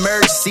state of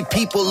emergency,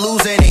 people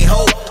losing their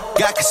hope.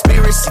 Got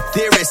conspiracy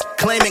theorists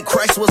claiming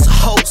Christ was a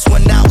hoax.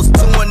 When I was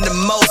doing the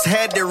most,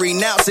 had to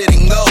renounce it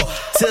and go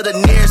to the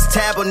nearest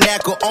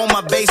tabernacle on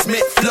my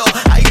basement floor.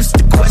 I used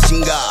to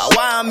question God,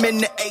 why I'm in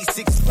the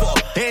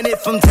A64. And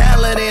if I'm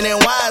talented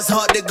and why it's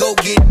hard to go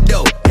get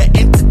dope.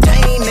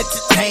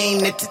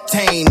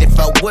 Entertain. If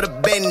I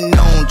would've been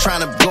on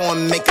trying to go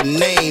and make a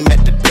name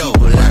at the door.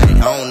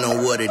 Like, I don't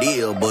know what it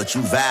is, but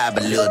you vibe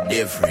a little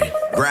different,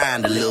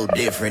 grind a little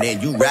different,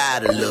 and you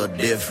ride a little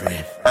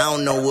different. I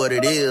don't know what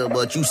it is,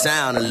 but you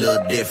sound a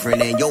little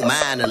different, and your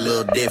mind a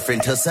little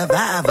different to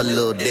survive a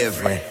little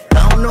different.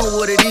 I don't know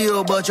what it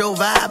is, but your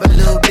vibe a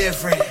little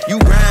different. You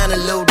grind a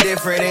little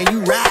different, and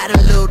you ride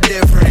a little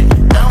different.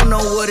 I don't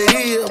know what it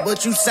is,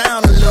 but you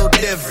sound a little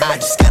different. I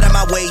just got out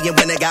my way and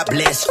when I got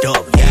blessed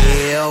up,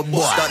 yeah,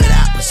 boy. Started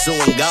out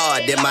pursuing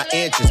God, then my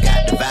interests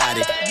got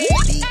divided.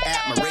 The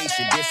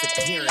admiration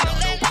disappearing on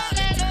autopilot.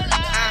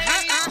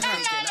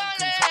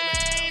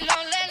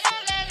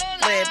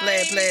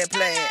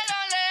 Play it.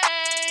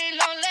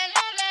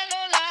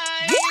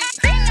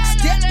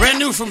 Brand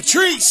new from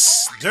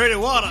Trees, Dirty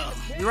Water.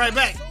 Be right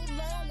back.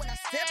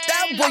 Stepped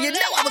out, boy, you know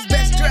I was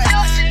best dressed.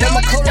 Got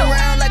my coat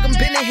around like I'm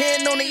bending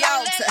head on the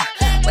altar.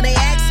 When they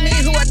ask me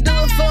who I do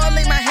it for, I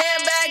lay my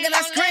handbag and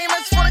I scream,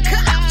 it's for the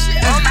cops.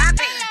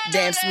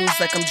 Dance moves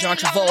like I'm John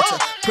Travolta.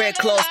 Prayer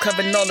clothes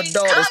covering all the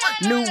daughters.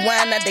 New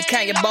wine, not the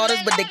kind you bought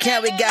us, but the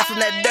kind we got from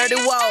that dirty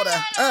water.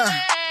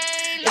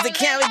 Is the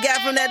kind we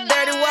got from that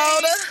dirty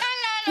water?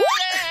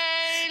 What?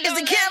 Is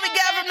the kind we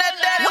got from that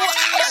dirty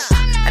water?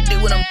 I do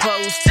what I'm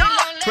supposed to.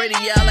 Pray to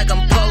y'all like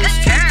I'm supposed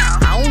to.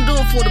 I don't do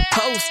it for the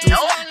posters.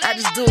 I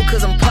just do it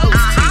cause I'm supposed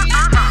to.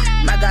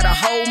 I got a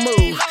whole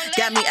move.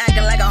 Got me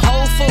acting like a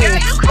whole fool.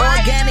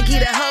 Organic,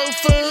 eat a whole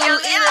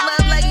food. Eat it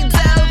up like you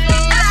tofu.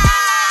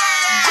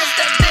 Just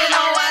a bit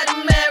on white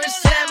marriage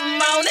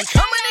ceremony.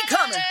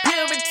 Coming.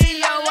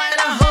 Purity on white,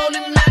 I'm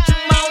holding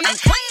matrimony. I'm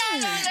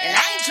clean, and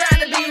I ain't trying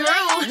to be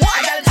rude. I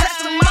got a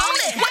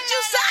testimony. What you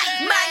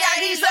say? My God,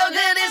 he's so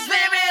good, his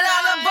spirit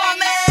all up on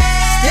me.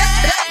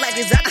 Stepped up like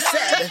it's out of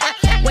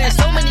 7. Wearing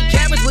so many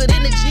cameras with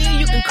energy,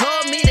 you can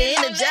call me the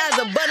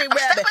Energizer Bunny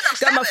Rabbit.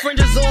 Got my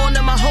fringes on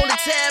and my holy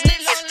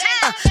tablets.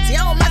 See,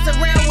 I don't mess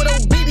around with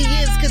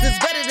obedience, cause it's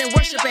better than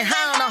worshiping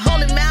high on a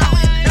holy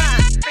mountain.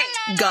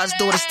 God's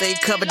daughter stay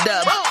covered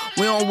up.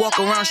 We don't walk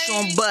around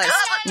showing butts.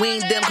 We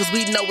ain't them cause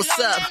we know what's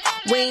up.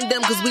 We ain't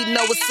them cause we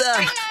know what's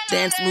up.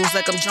 Dance moves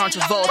like I'm John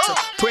Travolta.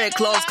 Prayer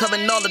clothes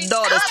covering all the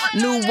daughters.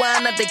 New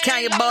wine, not the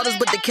kind you bought us,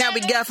 but the kind we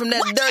got from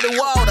that dirty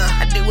water.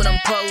 I do what I'm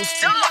supposed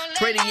to.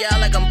 Pray to y'all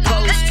like I'm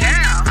supposed to.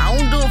 I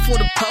don't do it for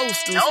the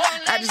posters.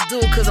 I just do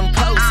it cause I'm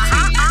supposed to.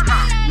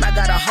 I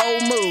got a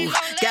whole move.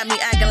 Got me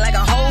acting like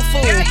a whole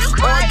fool.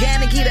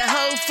 Organic, eat a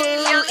whole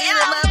food. Eat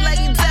it up like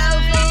you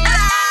tofu.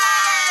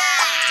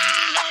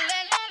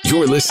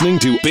 You're listening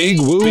to Big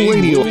Woo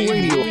Radio. 1,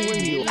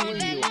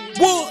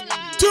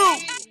 2,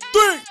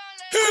 3,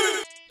 hit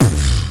it.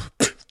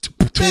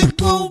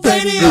 Big Woo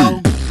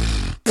Radio.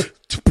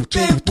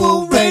 Big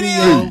Woo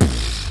Radio.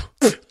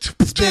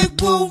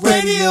 Big Woo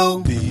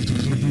Radio.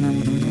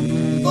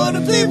 For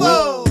the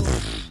people.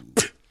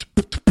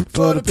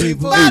 For the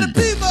people. By the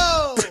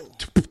people.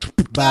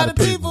 By the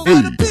people.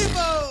 For the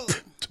people.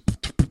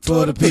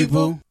 For the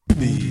people.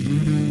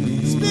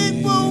 It's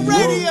Big Woo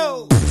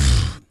Radio.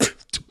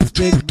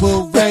 Big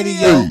Woo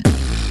Radio.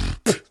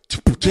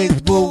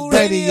 Big Woo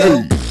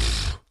Radio.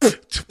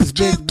 It's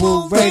Big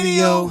Woo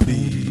Radio.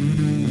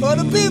 For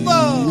the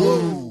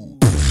people.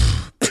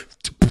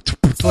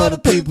 For the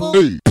people.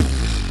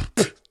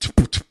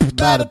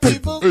 By the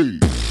people.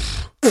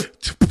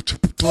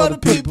 For the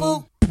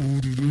people.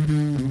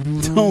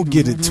 Don't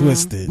get it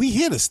twisted. We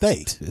here to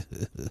stay.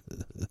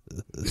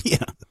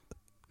 Yeah.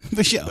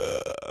 For sure.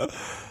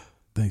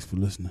 Thanks for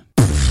listening.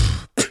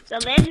 The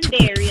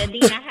legendary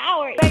Adina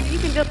Howard. Baby, you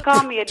can just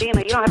call me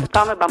Adina. You don't have to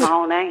call me by my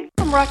own name.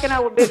 I'm rocking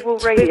out with Big Woo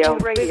Radio.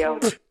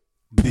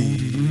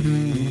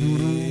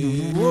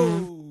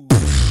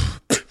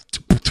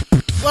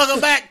 Welcome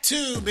back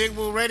to Big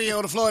Woo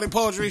Radio, the Floetic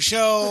Poetry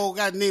Show.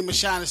 Got Nima,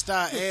 Shining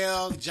Star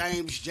L,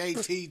 James,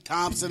 JT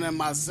Thompson, and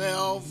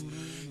myself.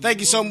 Thank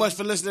you so much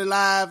for listening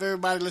live.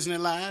 Everybody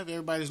listening live.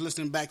 Everybody's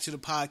listening back to the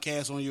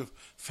podcast on your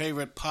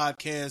favorite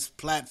podcast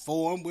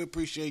platform. We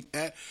appreciate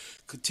that.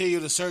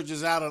 Continue to search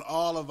us out on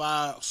all of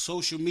our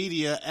social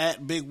media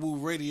at Big Woo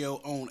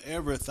Radio on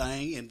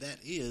everything. And that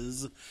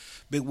is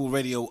Big Woo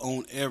Radio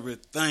on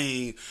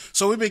everything.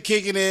 So we've been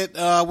kicking it.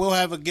 We'll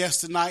have a guest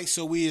tonight.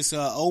 So it's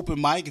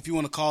open mic. If you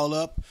want to call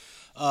up,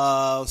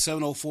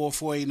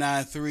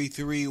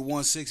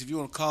 704-489-3316. If you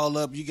want to call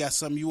up, you got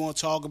something you want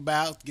to talk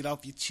about, get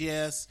off your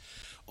chest.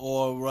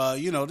 Or,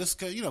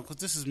 because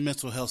this is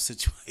mental health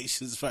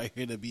situations right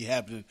here that be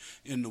happening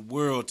in the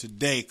world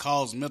today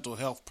cause mental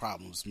health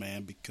problems,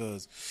 man,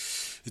 because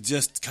it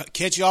just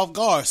catch you off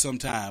guard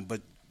sometime,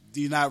 but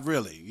you're not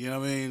really, you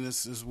know what I mean?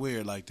 It's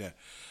weird like that.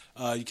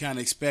 You kind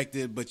of expect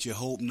it, but you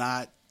hope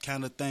not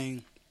kind of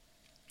thing.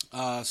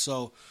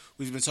 So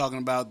we've been talking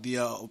about the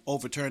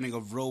overturning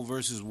of Roe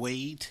versus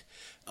Wade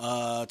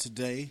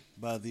today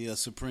by the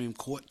Supreme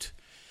Court.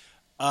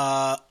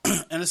 And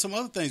there's some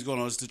other things going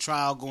on. There's the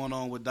trial going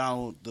on with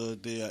Donald, the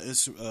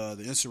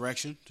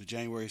insurrection, the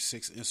January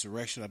 6th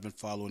insurrection. I've been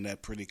following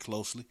that pretty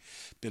closely.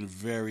 Been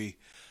very,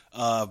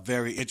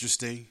 very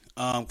interesting.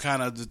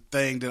 Kind of the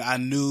thing that I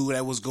knew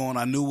that was going on.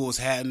 I knew what was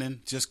happening.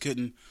 Just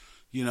couldn't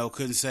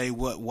couldn't say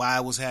why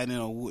it was happening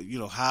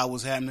or, how it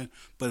was happening,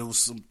 but it was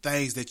some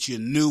things that you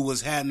knew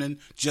was happening,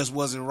 just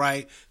wasn't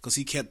right, because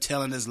he kept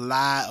telling this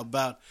lie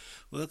about,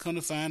 well, come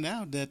to find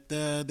out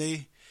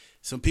that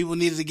some people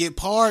needed to get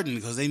pardoned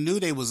because they knew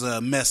they was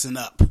messing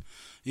up,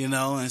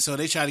 and so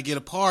they try to get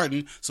a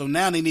pardon. So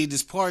now they need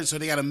this pardon, so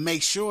they got to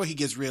make sure he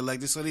gets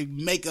reelected. So they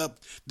make up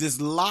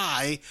this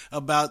lie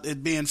about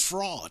it being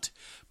fraud.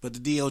 But the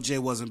DOJ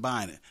wasn't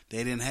buying it.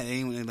 They didn't have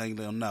anyone like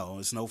them. No,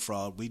 it's no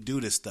fraud. We do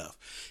this stuff.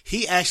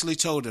 He actually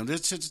told them.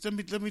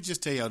 Let me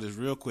just tell y'all this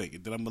real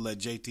quick. Then I'm gonna let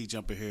JT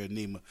jump in here and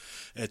Nima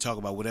and talk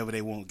about whatever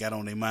they got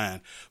on their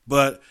mind.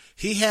 But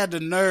he had the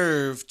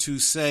nerve to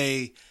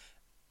say,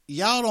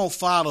 "Y'all don't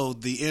follow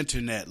the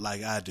internet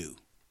like I do."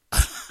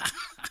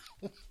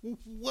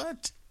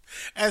 What?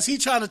 As he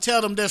trying to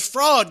tell them there's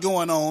fraud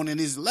going on in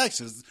these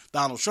elections,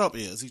 Donald Trump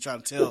is. He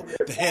trying to tell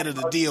the head of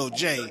the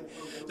DOJ,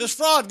 there's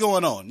fraud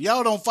going on.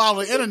 Y'all don't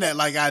follow the internet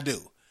like I do.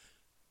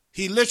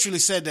 He literally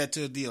said that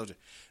to the DOJ.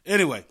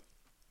 Anyway,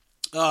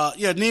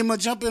 Nima,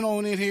 jump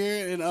in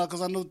here, and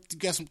because I know you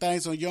got some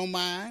things on your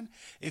mind,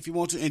 if you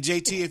want to, and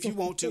JT, if you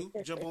want to,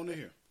 jump on in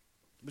here.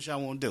 What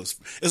y'all want to do?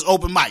 It's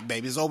open mic,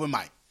 baby. It's open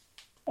mic.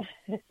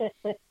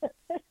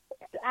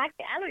 I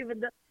don't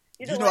even know.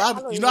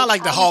 I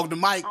like to hog the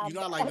mic.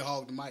 I like to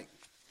hog the mic.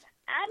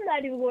 I'm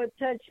not even going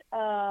to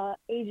touch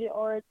Agent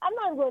Orange. I'm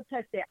not going to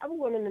touch that. I'm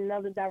going in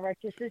another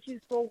direction. Since you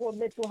spoke on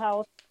mental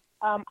health,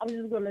 I'm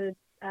just going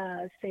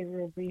to say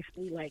real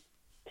briefly, like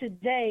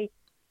today,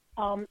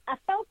 I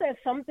felt that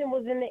something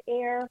was in the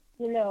air.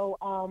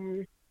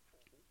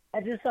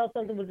 I just felt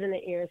something was in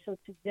the air. So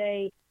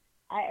today,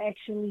 I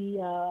actually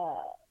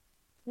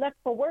left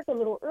for work a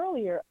little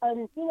earlier.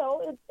 And,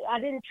 I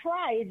didn't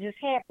try. It just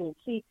happened.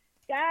 See,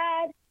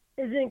 God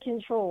is in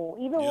control.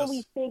 Even when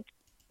we think,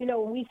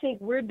 we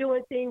think we're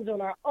doing things on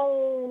our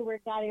own,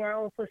 we're guiding our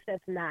own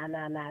footsteps. Nah,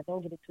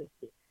 don't get it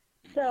twisted.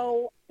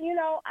 So,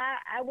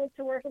 I went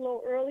to work a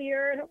little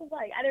earlier, and it was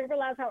like, I didn't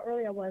realize how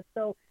early I was.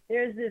 So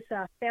there's this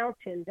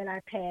fountain that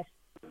I pass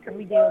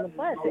every day on the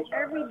bus. And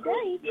every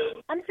day,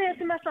 I'm saying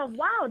to myself,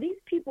 wow, these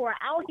people are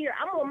out here.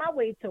 I'm on my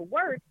way to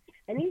work,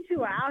 and these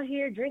people are out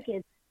here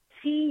drinking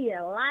tea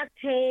and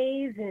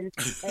lattes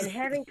and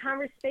having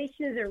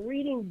conversations and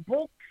reading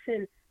books,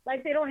 and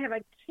like they don't have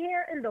a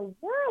care in the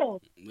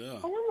world. Yeah.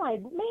 And I'm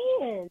like,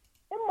 man,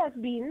 it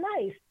must be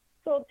nice.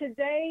 So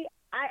today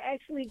I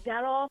actually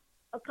got off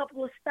a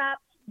couple of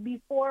stops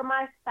before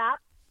my stop,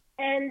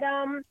 and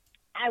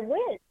I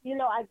went.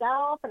 I got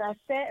off and I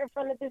sat in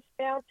front of this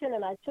fountain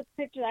and I took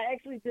pictures. I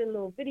actually did a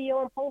little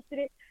video and posted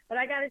it, but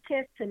I got a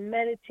chance to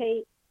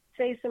meditate,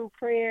 say some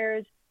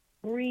prayers,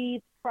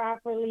 breathe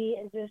properly,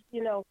 and just,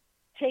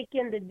 take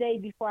in the day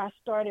before I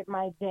started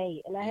my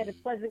day. And I had a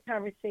pleasant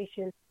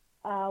conversation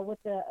with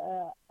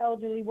a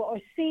elderly or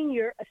a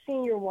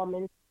senior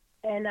woman,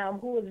 and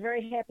who was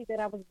very happy that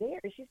I was there.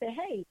 She said,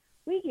 "Hey,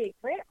 we get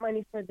grant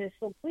money for this,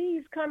 so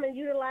please come and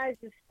utilize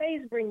the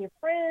space, bring your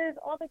friends,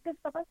 all that good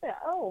stuff." I said,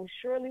 "Oh,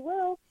 surely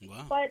will."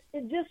 Wow. But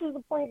it just was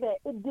the point that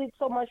it did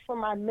so much for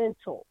my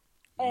mental.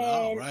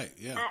 And, right,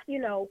 yeah.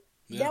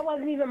 That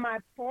wasn't even my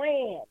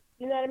plan.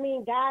 You know what I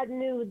mean? God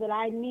knew that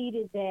I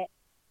needed that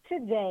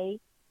today,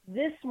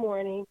 this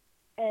morning,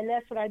 and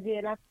that's what I did.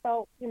 And I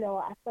felt,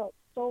 I felt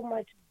so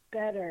much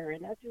better.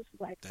 And I just was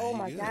like, oh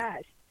my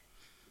gosh,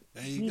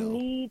 we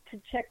need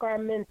to check our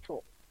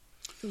mental,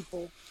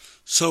 people.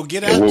 So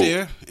get out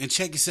there and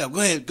check yourself.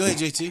 Go ahead,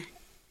 JT.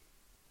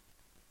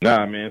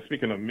 Nah, man.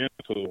 Speaking of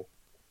mental,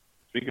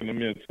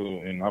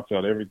 and I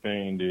felt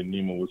everything that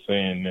Nima was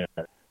saying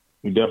there.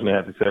 We definitely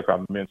have to check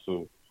our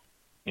mental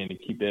and to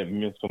keep that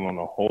mental on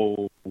a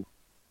whole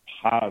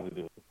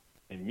positive.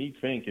 And me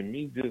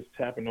just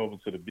tapping over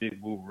to the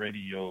Big Woo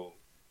Radio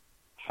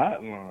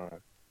hotline,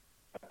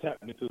 I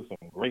tapped into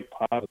some great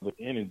positive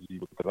energy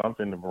because I'm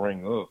finna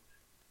bring up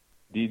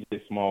DJ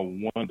Small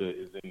Wonder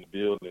is in the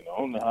building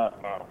on the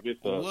hotline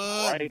with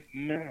us right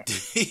now.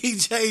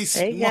 DJ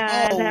Small Hey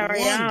guys, how are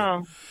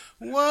y'all?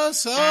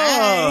 What's up?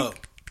 Hi.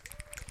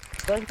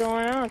 What's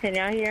going on? Can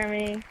y'all hear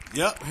me?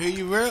 Yep, hear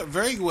you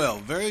very well.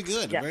 Very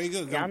good. Very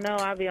good. Y'all know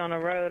I be on the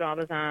road all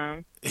the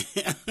time.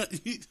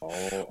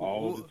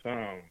 all the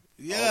time.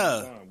 Yeah.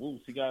 All the time. Woo,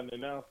 she got an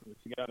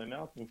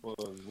announcement for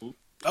us, Woo.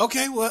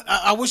 Okay, well,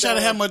 I wish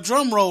I'd have my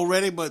drum roll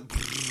ready, but...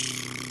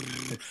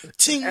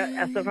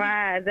 A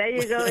surprise. There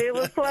you go. It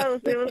was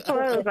close.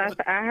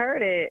 I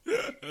heard it.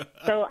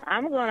 So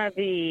I'm going to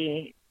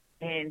be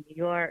in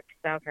York,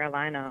 South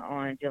Carolina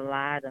on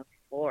July the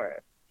 4th.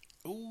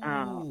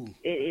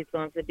 It is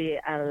going to be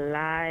a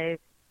live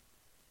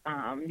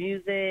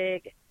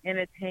music,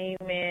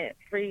 entertainment,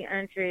 free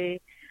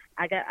entry.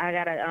 I got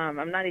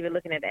I'm not even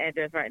looking at the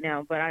address right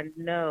now, but I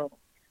know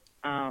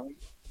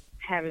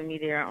having me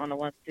there on the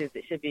 1-2,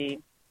 it should be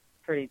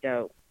pretty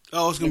dope.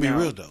 Oh, it's going to be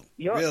real dope.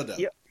 Real dope.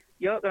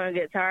 You're going to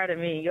get tired of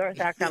me. York,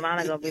 South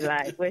Carolina going to be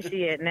like, where's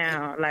she at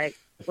now? Like,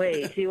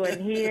 wait, she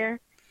wasn't here?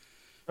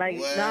 Like,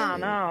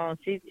 no,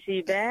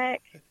 she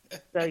back?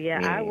 So,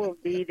 yeah, I will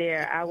be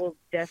there. I will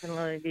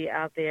definitely be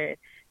out there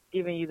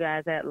giving you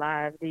guys that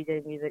live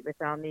DJ music that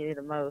y'all needed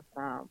the most.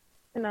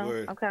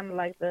 Word. I'm kind of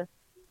like the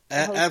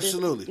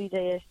absolutely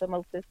DJ-ish, the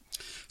mostest.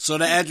 So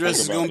the address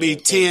is going to be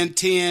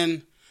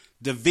 1010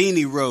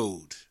 Davini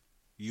Road,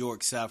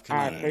 York, South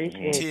Carolina. I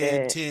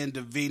appreciate 1010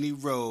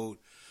 Davini Road,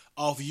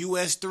 off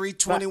US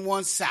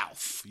 321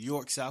 South,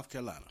 York, South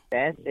Carolina.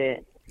 That's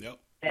it. Yep.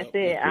 That's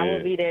it. I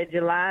will be there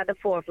July the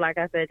 4th. Like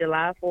I said,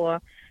 July 4th.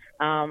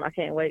 I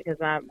can't wait because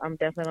I'm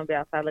definitely going to be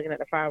outside looking at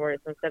the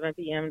fireworks from 7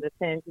 p.m. to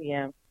 10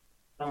 p.m.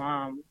 So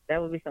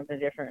that would be something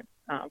different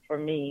for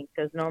me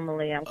because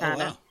normally I'm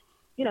kind of,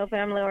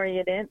 family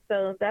oriented.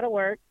 So that'll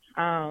work.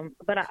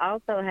 But I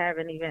also have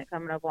an event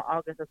coming up on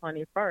August the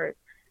 21st,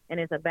 and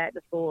it's a back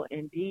to school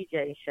and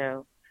DJ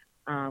show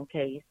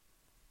case.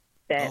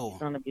 That's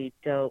going to be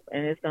dope,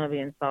 and it's going to be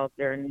in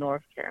Salisbury,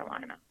 North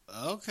Carolina.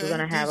 Okay. We're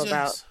going to have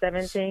about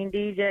 17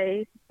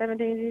 DJs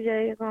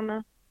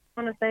on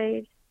the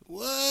stage.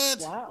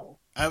 What? Wow.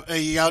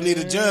 Y'all need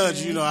a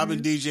judge. I've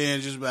been DJing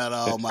just about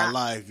all my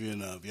life.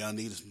 If y'all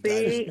need some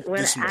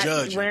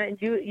judging. When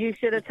you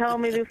should have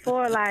told me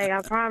before. Like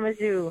I promise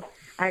you,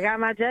 I got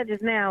my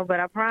judges now, but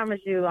I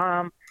promise you,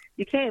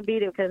 you can't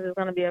beat it because it's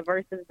going to be a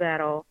versus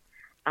battle,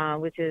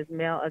 which is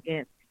male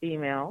against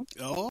female.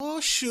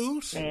 Oh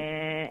shoot!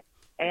 And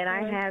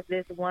I have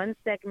this one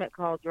segment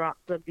called Drop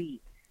the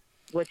Beat.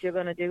 What you're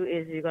going to do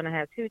is you're going to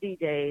have two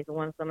DJs.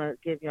 One's going to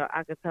give you an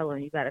acapella,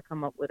 and you got to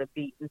come up with a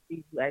beat and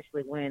see who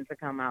actually wins to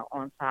come out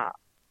on top.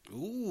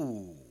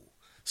 Ooh.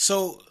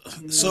 So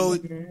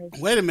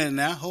wait a minute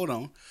now. Hold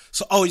on.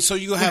 So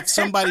you're going to have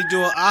somebody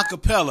do an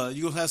acapella.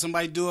 You're going to have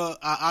somebody do a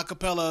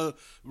acapella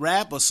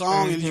rap or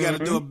song, and you got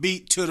to do a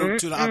beat to the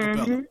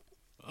acapella.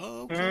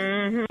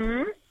 Okay.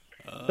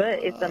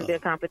 But it's going to be a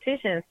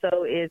competition.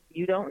 So if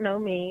you don't know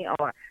me,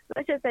 or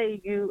let's just say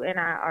you and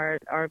I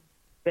are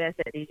best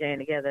at DJing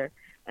together,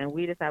 and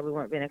we decide we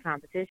want to be in a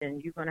competition,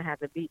 you're going to have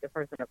to beat the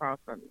person across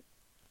from you.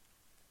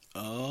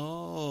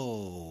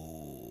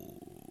 Oh.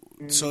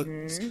 So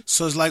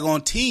it's like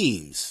on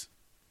teams.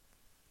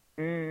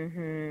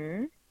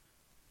 Mm-hmm.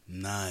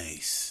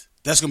 Nice.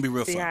 That's going to be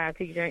real fun. See how I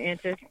piqued your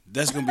interest?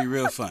 That's going to be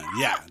real fun.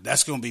 Yeah,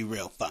 that's going to be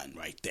real fun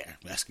right there.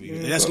 That's going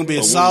to be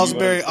in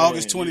Salisbury,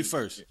 August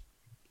 21st.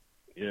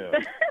 Yeah.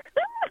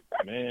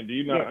 Man, do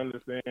you not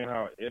understand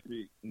how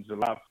epic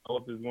July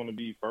 4th is going to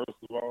be, first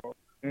of all?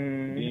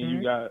 Then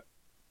you got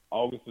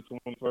August the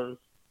 21st.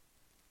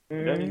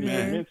 That ain't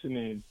even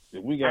mentioning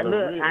that we got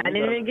I didn't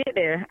even get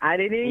there. I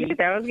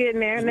was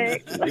getting there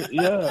next.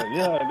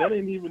 Yeah. That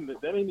ain't even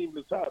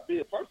the top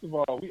bit. First of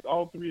all, we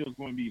all three are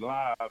going to be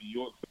live in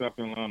York, South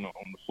Carolina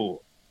on the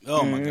 4th.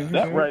 Oh, my God.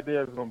 That right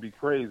there is going to be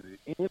crazy.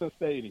 In a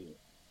stadium.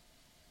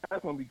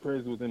 That's going to be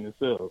crazy within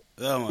itself.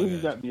 Oh, my then God.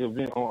 you got the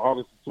event on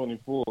August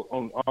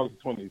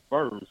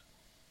 21st,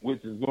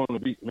 which is going to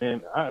be,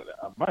 man, I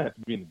might have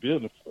to be in the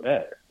building for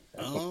that.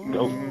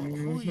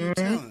 Who are you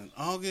telling?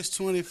 August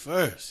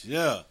 21st.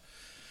 Yeah.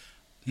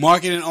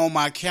 Marking it on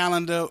my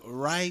calendar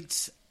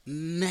right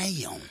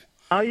now.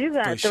 Oh, you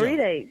got three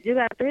dates. You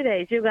got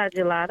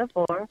July the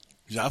 4th.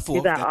 July 4th.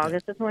 You got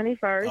August the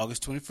 21st.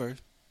 August 21st.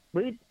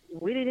 We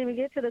didn't even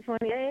get to the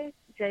 28th,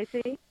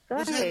 JC. Go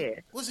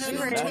ahead. What's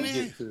happening on the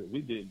 28th?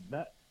 We did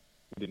not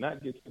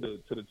get to the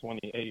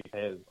 28th.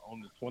 As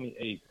on the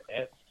 28th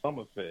at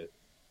Summerfest,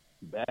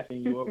 back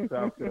in York,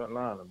 South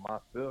Carolina,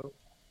 myself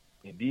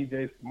and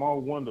DJ Small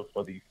Wonder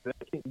for the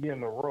second year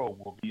in a row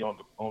will be on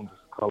the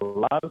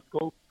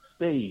Kaleidoscope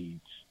stage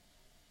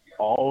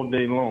all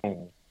day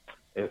long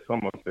at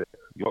Summerfest,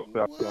 York,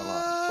 South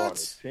Carolina,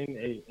 starting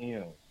at 10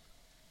 a.m.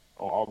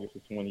 on August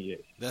the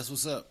 28th. That's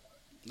what's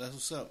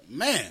up.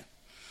 Man,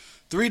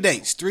 3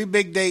 dates, 3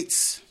 big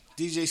dates.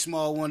 DJ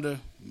Small Wonder.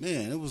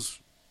 Man,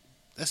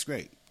 that's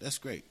great.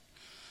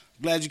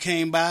 Glad you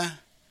came by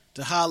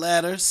to holler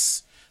at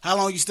us. How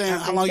long you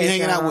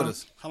hanging out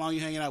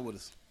with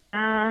us?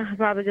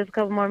 Probably just a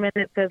couple more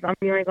minutes because I'm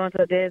going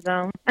to a dead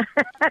zone.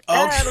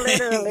 Okay.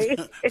 Literally.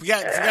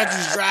 Forgot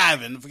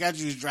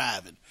you was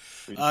driving.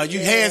 You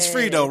hands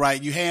free though,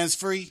 right? You hands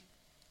free?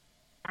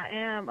 I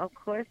am. Of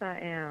course I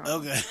am.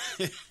 Okay.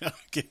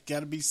 Got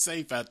to be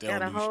safe out there.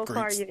 Got a whole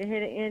car. You can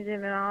hit an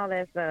engine and all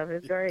that stuff.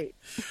 It's great.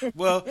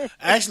 Well,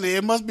 actually,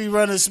 it must be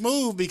running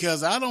smooth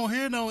because I don't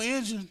hear no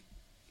engine.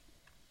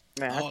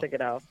 Man, I took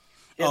it off.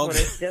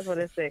 Just when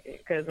it's second,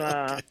 because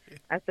I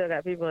still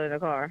got people in the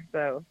car.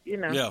 So,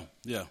 Yeah.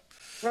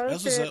 Road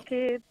trip,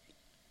 kids.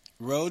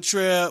 Road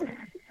trip.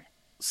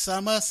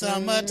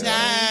 Summertime.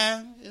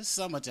 It's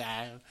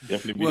summertime.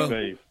 Definitely be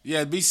safe.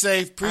 Yeah, be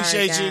safe.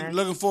 Appreciate right, you. guys.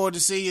 Looking forward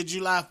to see you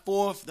July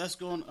 4th. That's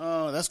going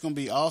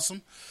to be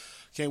awesome.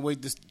 Can't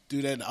wait to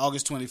do that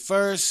August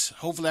 21st.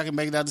 Hopefully I can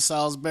make it out to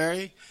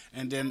Salisbury.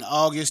 And then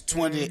August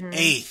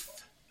 28th.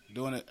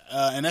 Doing it.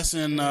 And that's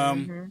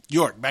in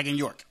York, back in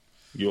York.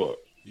 York.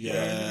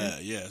 Yeah,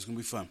 it's going to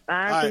be fun.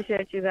 I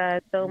appreciate you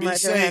guys so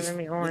much for having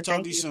me on.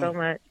 Thank you so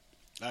much.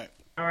 All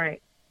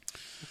right.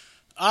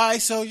 All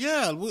right, so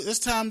it's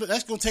time.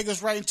 That's going to take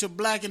us right into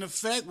Black in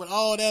Effect with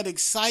all that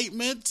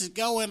excitement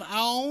going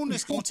on.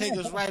 It's going to take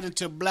us right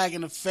into Black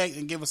in Effect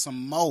and give us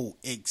some more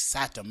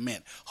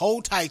excitement.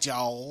 Hold tight,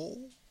 y'all.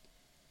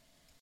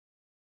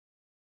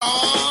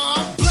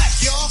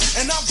 Black, y'all,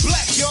 and I'm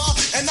black, y'all,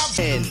 and I'm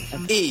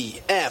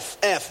N-E-F-F-E-C-T.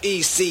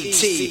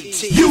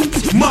 You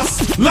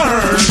must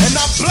learn, and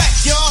I'm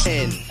black, y'all.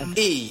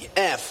 N-E-F-F-E-C-T.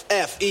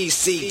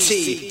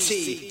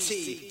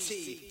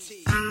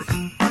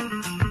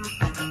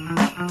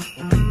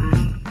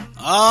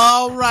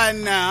 All right,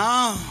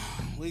 now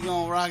we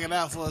gonna rock it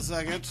out for a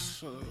second.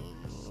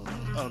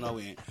 Oh no,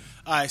 we ain't.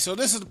 All right, so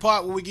this is the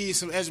part where we give you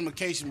some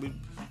education. We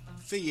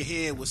fill your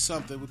head with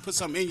something. We put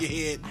something in your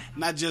head,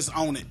 not just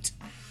on it.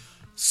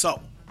 So,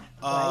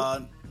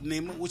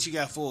 Nima, what you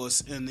got for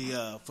us in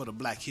the for the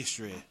Black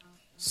History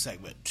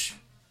segment?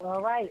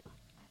 All right.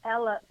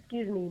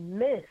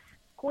 Miss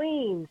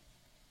Queen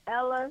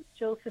Ella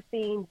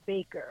Josephine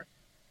Baker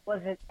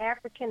was an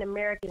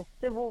African-American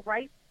civil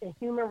rights and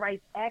human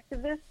rights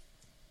activist.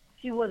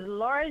 She was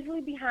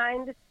largely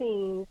behind the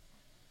scenes,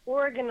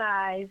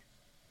 organized,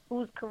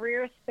 whose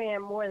career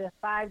spanned more than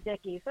 5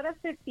 decades. So that's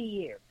 50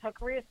 years. Her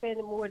career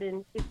spanned more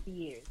than 50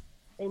 years.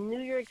 In New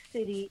York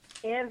City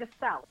and the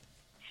South,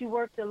 she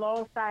worked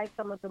alongside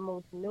some of the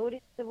most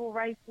noted civil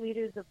rights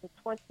leaders of the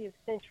 20th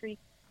century,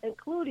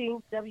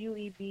 including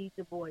W.E.B.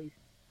 Du Bois.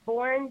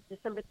 Born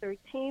December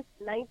 13th,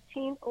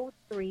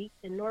 1903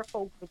 in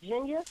Norfolk,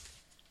 Virginia,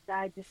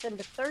 died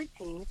December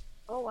 13th,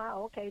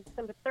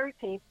 December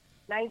 13th,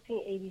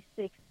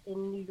 1986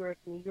 in New York,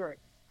 New York.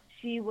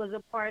 She was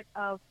a part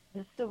of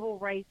the civil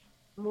rights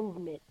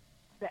movement.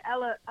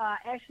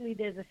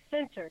 There's a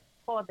center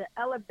called the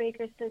Ella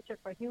Baker Center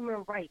for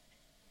Human Rights.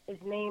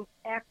 It's named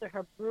after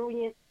her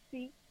brilliant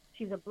feat.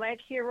 She's a black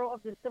hero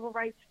of the civil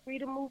rights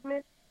freedom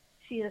movement.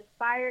 She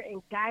inspired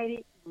and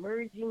guided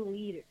emerging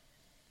leaders.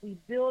 We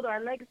build our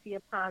legacy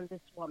upon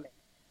this woman.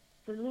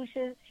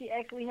 She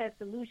actually had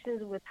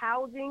solutions with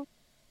housing,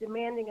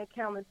 demanding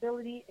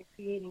accountability, and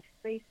creating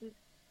spaces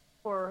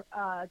for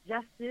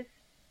justice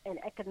and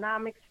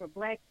economics for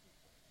black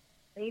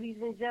people.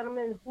 Ladies and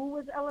gentlemen, who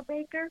was Ella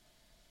Baker?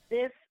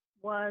 This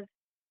was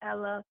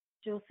Ella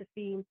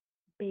Josephine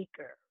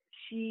Baker.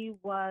 She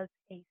was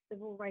a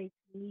civil rights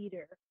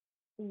leader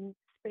who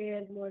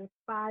spanned more than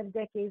 5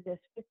 decades, that's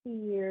 50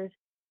 years,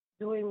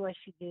 doing what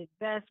she did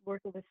best,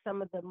 working with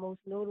some of the most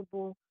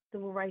notable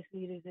civil rights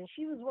leaders. And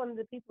she was one of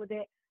the people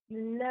that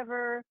you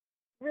never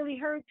really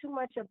heard too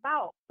much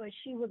about, but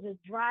she was a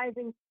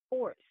driving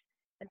force.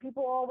 And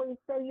people always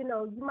say, you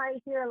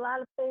might hear a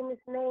lot of famous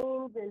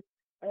names,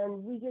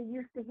 and we get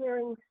used to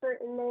hearing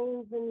certain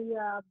names in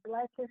the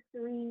Black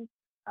history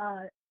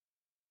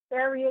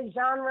area,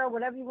 genre,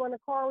 whatever you want to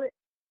call it.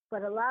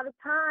 But a lot of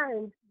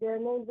times, there are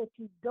names that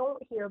you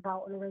don't hear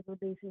about on a regular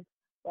basis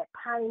that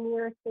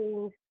pioneer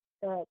things,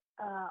 that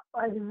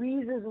are the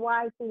reasons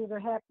why things are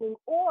happening,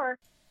 or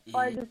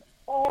are just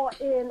all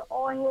hands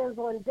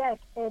on deck.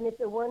 And if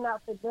it were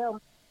not for them,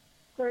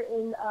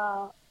 certain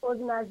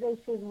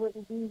organizations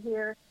wouldn't be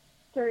here,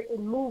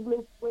 certain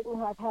movements wouldn't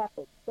have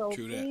happened. So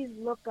please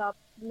look up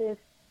Miss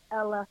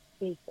Ella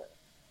Baker.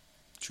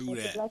 True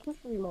that. Black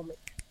History Moment.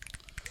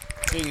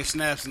 Finger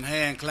snaps and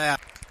hand clap.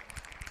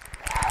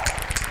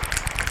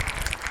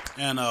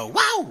 And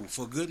wow,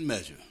 for good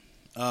measure.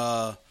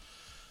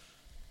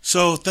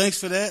 So thanks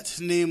for that,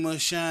 Nima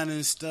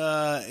Shining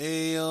Star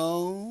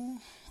AO.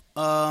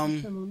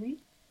 Absolutely.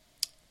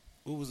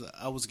 What was it?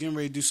 I was getting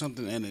ready to do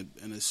something and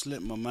it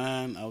slipped my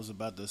mind. I was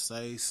about to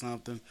say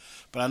something,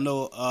 but I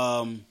know.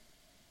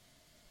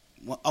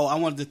 I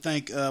wanted to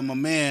thank my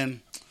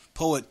man,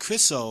 poet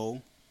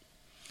Chriso.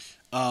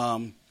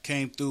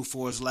 Came through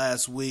for us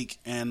last week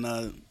and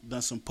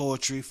done some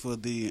poetry for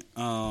the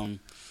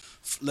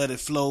Let It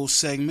Flow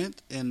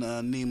segment in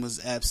Nima's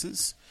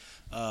absence.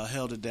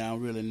 Held it down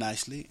really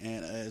nicely,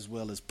 and as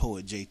well as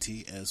Poet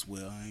JT as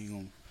well.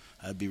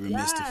 I'd be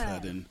remiss if I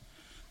didn't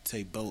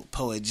take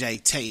Poet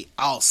JT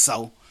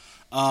also.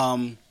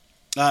 It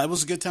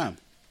was a good time.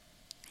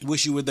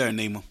 Wish you were there,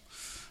 Nima.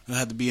 We'll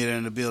have to be there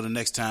in the building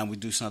next time we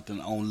do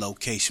something on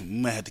location. We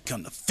might have to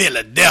come to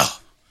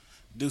Philadelphia,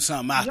 do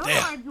something out there.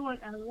 Y'all are doing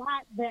a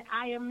lot that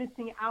I am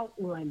missing out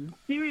on.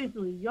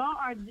 Seriously, y'all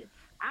are.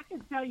 I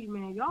can tell you,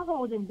 man, y'all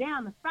holding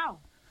down the South.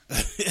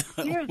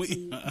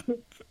 Seriously,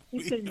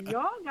 because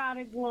y'all got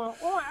it going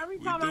on. Every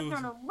time I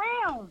turn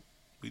around,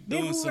 Big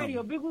Woo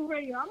Radio, Big Woo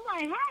Radio. I'm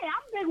like, hey,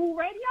 I'm Big Woo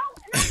Radio,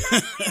 and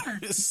I'm not here.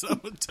 It's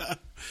summertime.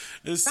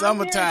 It's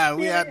summertime.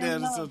 We out there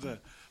in the summertime.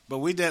 But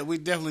we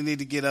definitely need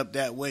to get up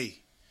that way,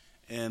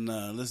 and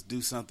let's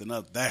do something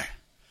up there,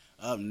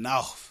 up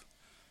north,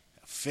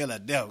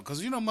 Philadelphia.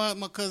 Because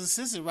my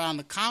cousin Sissy around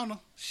the corner.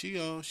 She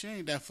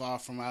ain't that far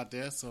from out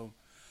there, so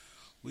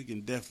we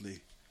can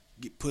definitely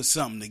put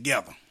something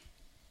together.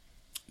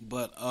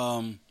 But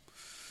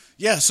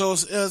yeah, so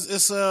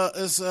it's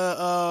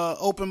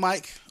open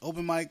mic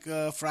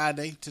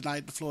Friday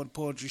tonight, the Florida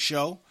Poetry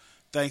Show.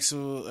 Thanks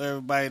to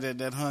everybody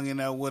that hung in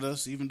there with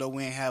us, even though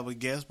we ain't have a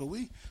guest, but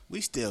we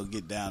still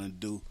get down and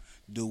do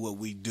what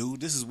we do.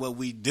 This is what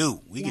we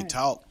do. We can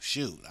talk.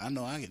 Shoot, I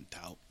know I can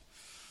talk.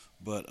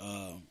 But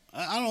I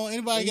don't know.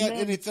 Anybody got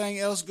anything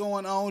else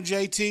going on,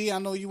 JT? I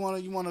know you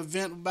want to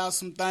vent about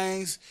some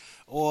things,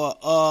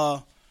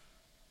 or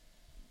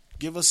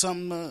give us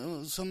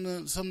something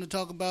to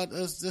talk about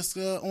that's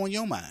on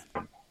your mind.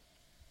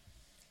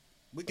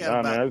 We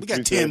got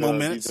 10 more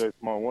minutes. DJ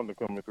Small Wonder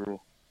coming through.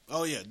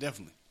 Oh yeah,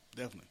 definitely.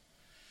 Definitely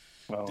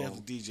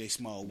DJ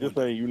Small Wonder. Just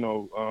say,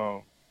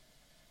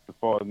 as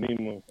far as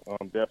Nima,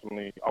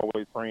 definitely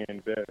always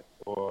praying best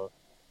for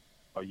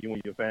you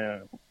and your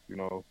fam.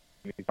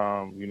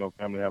 Anytime,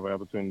 family have an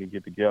opportunity to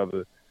get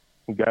together,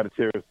 we got to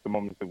cherish the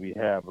moments that we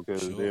have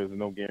because there's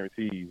no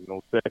guarantees.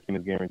 No second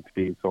is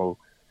guaranteed. So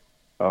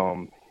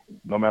no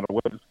matter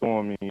what the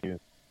storm is,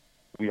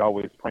 we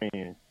always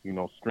praying,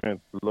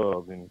 strength,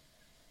 love, and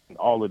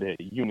all of that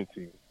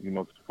unity,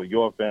 for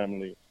your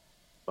family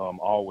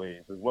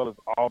always, as well as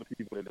all the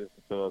people that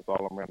listen to us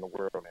all around the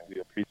world. And we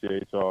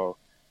appreciate y'all.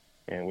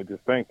 And we're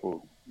just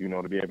thankful,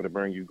 to be able to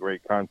bring you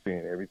great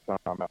content every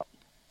time out.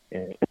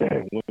 And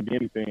it wouldn't be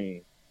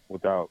anything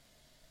without,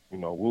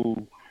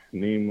 Woo,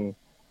 Nima,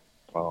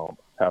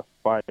 Pastor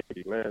Fight,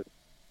 Les,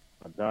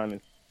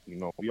 Adonis.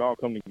 We all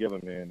come together,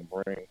 man, to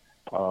bring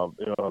a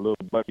little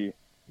Bucky,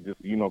 just,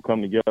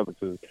 come together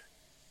to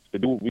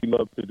do what we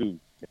love to do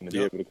and to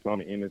be able to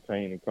come and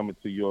entertain and come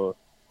into your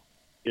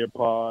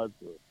AirPods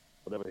or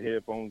whatever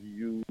headphones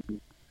you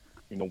use.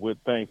 We're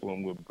thankful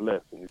and we're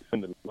blessed, and we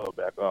send the love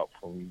back out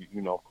from the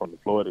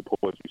Floetic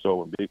Poetry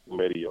Show and Big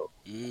Radio.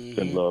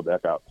 Send love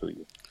back out to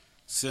you.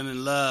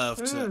 Sending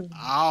love to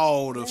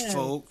all the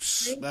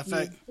folks. Matter of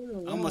fact,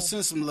 I'm going to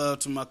send some love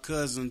to my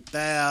cousin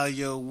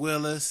Thalia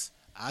Willis.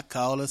 I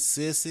call her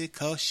Sissy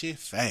because she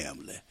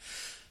family.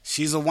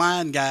 She's a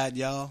wine guide,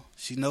 y'all.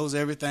 She knows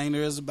everything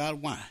there is about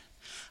wine.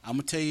 I'm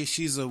going to tell you,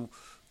 she's the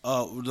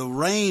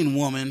rain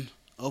woman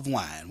of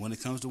wine. When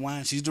it comes to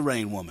wine, she's the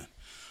rain woman.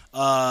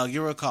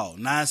 Give her a call,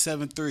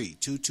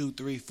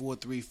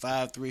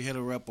 973-223-4353. Hit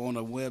her up on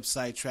her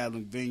website,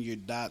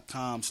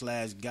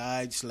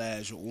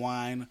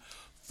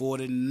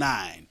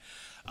 travelingvineyard.com/guide/wine49.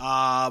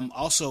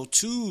 Also,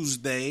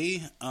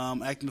 Tuesday,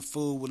 Acting the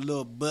Fool with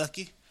Lil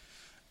Bucky.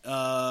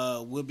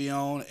 We'll be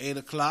on 8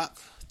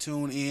 o'clock.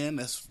 Tune in.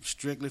 That's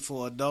strictly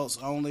for adults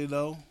only,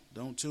 though.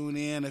 Don't tune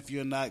in if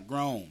you're not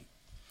grown.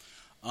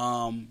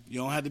 You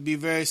don't have to be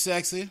very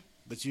sexy,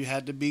 but you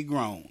have to be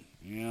grown.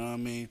 You know what I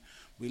mean?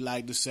 We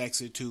like the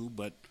sexy too,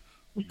 but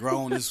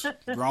grown is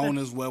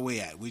where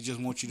we at. We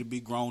just want you to be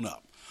grown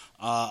up.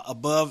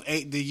 Above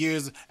the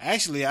years,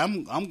 actually,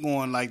 I'm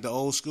going like the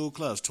old school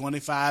clubs,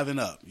 25 and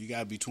up. You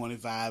gotta be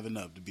 25 and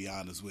up to be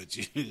honest with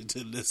you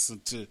to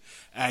listen to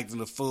Acting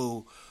a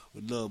Fool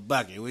with Lil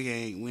Bucky.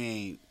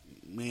 We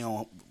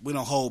don't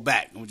hold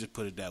back. Let me just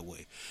put it that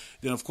way.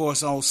 Then of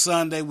course on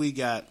Sunday we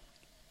got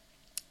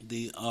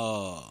the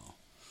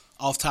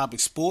Off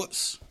Topic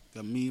Sports.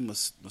 Got me,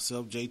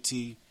 myself,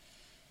 JT.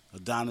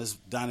 Adonis,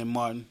 Donnie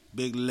Martin,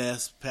 Big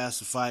Les,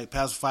 Pastor Fight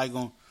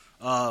going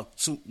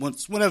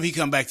whenever he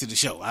come back to the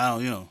show.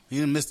 He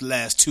didn't miss the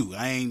last two.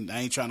 I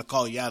ain't trying to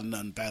call you out of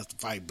nothing, Pastor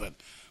Fight, but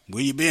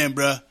where you been,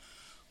 bruh?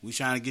 We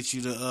trying to get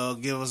you to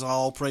give us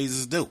all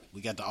praises due.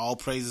 We got the all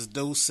praises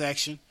due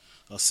section,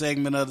 a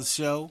segment of the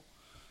show.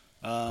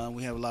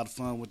 We have a lot of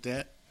fun with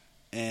that.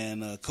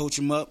 And Coach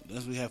 'em Up,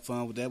 we have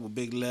fun with that with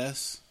Big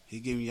Les.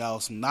 He giving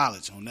y'all some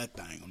knowledge on that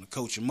thing, on the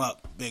Coach 'em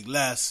Up. Big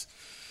Les.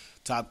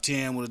 Top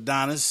 10 with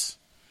Adonis,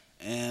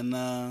 and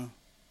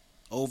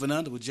over and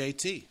under with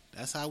JT.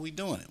 That's how we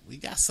doing it. We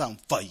got something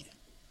for you.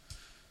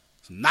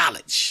 Some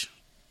knowledge.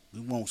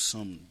 We want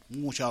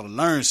y'all to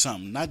learn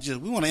something.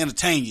 We want to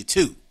entertain you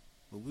too,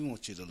 but we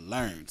want you to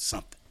learn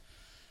something.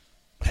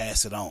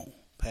 Pass it on.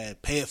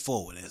 Pay it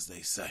forward, as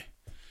they say.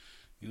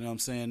 You know what I'm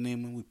saying,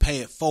 Nima? We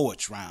pay it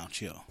forward round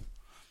here.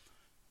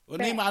 Well,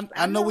 Nima,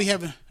 I know we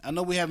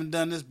haven't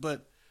done this,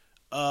 but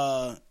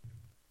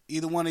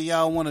either one of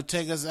y'all want to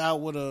take us out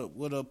with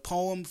a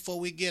poem before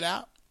we get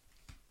out?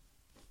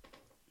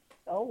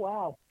 Oh,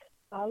 wow.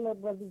 I'll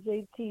let Brother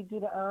JT do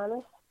the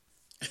honors.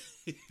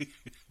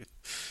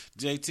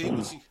 JT,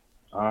 what you?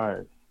 All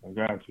right, I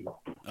got you.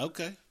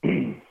 Okay.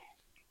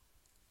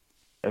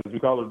 As we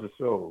call it, the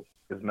show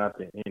is not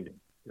the ending.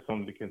 It's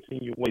only the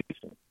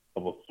continuation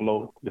of a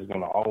flow that's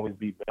going to always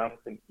be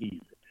balanced and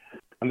even.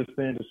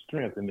 Understand the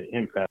strength and the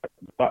impact of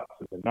the thoughts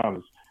and the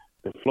knowledge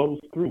that flows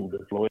through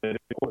the Floetic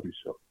Poetry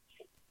Show.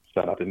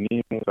 Shout out to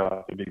Nima, shout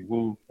out to Big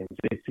Woo, and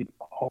JC,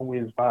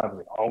 always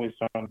vibing, always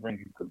trying to bring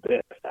you the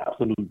best,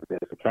 absolute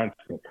best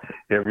content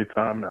every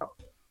time out.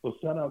 So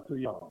shout out to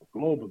y'all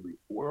globally,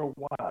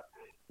 worldwide.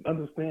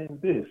 Understand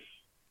this,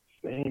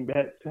 same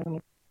bat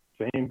channel,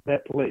 same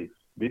bat place.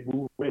 Big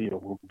Woo Radio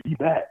will be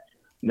back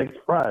next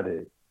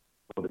Friday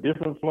for a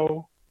different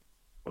flow,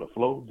 for the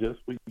flow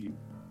just for you.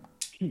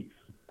 Peace,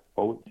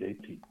 Poet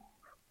JT.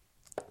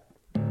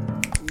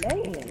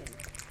 Man,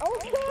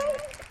 okay.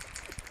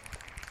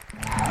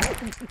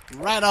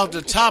 Right off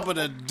the top of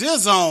the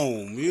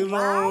dizome, you know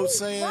what I'm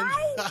saying?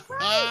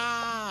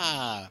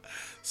 Right.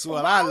 That's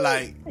what I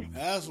like.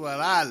 That's what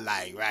I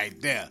like right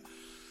there.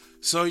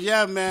 So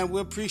yeah, man,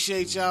 we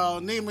appreciate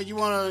y'all. Nima, you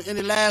want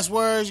any last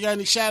words? You got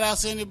any shout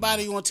outs to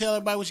anybody? You want to tell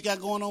everybody what you got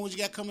going on, what you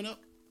got coming up?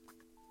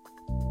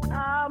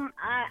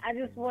 I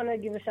just want to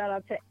give a shout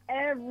out to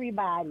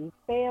everybody,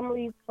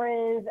 family,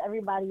 friends,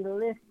 everybody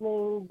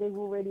listening, Big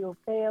Woo Radio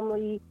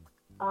family.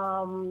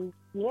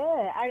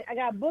 Yeah, I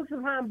got books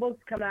behind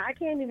books coming out. I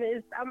can't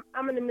even.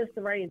 I'm in the midst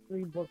of writing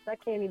 3 books. I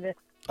can't even.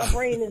 My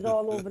brain is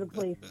all over the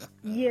place.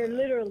 Yeah,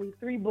 literally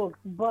 3 books.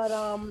 But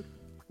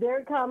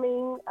they're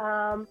coming,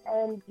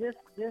 and just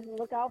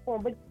look out for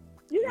them. But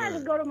you guys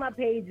can go to my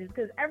pages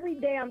because every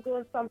day I'm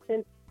doing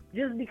something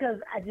just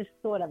because I just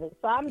thought of it.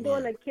 So I'm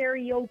doing a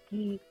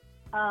karaoke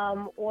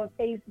on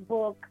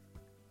Facebook.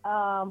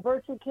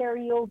 Virtual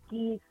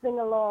karaoke, sing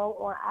along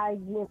on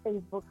IG and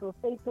Facebook. So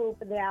stay tuned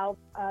for that. I'll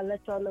let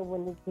y'all know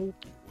when this is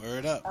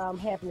Word up.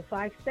 happening. So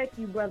I expect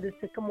you brothers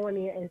to come on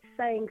here and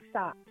sing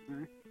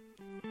songs.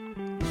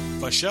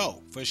 For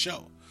sure.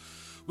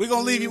 We're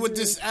going to leave you with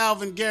this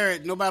Alvin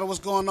Garrett. No matter what's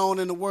going on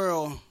in the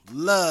world,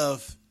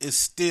 love is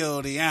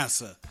still the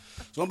answer.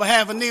 So on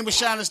behalf of Nima,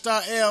 Shining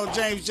Star L,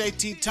 James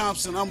J.T.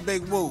 Thompson, I'm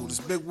Big Woo. This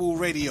is Big Woo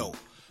Radio.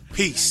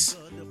 Peace.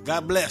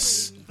 God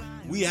bless.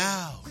 We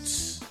out.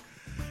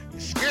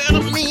 Scared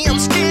of me, I'm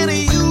scared of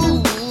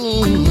you.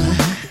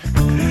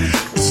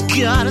 It's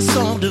got us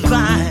all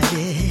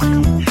divided.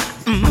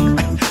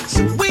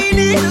 So we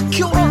need a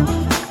cure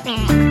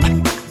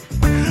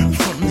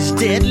from this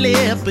deadly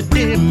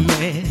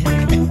epidemic.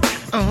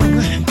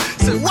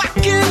 So what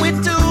can we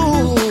do?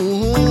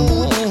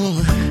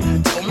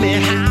 Tell me,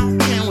 how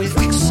can we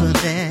fix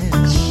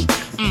this?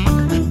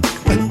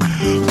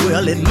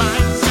 Well, it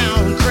might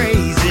sound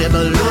crazy,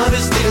 but love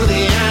is still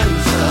the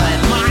answer.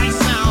 It might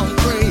sound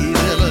crazy,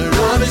 but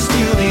love is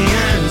still the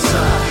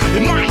answer.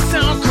 It might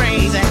sound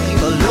crazy,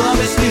 but love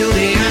is still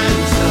the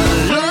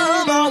answer.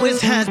 Love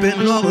always has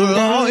been, love will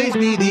always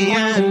be the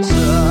answer.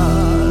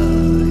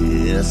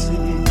 Yes, it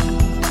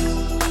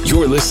is.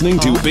 You're listening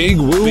to Big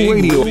Woo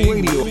Radio.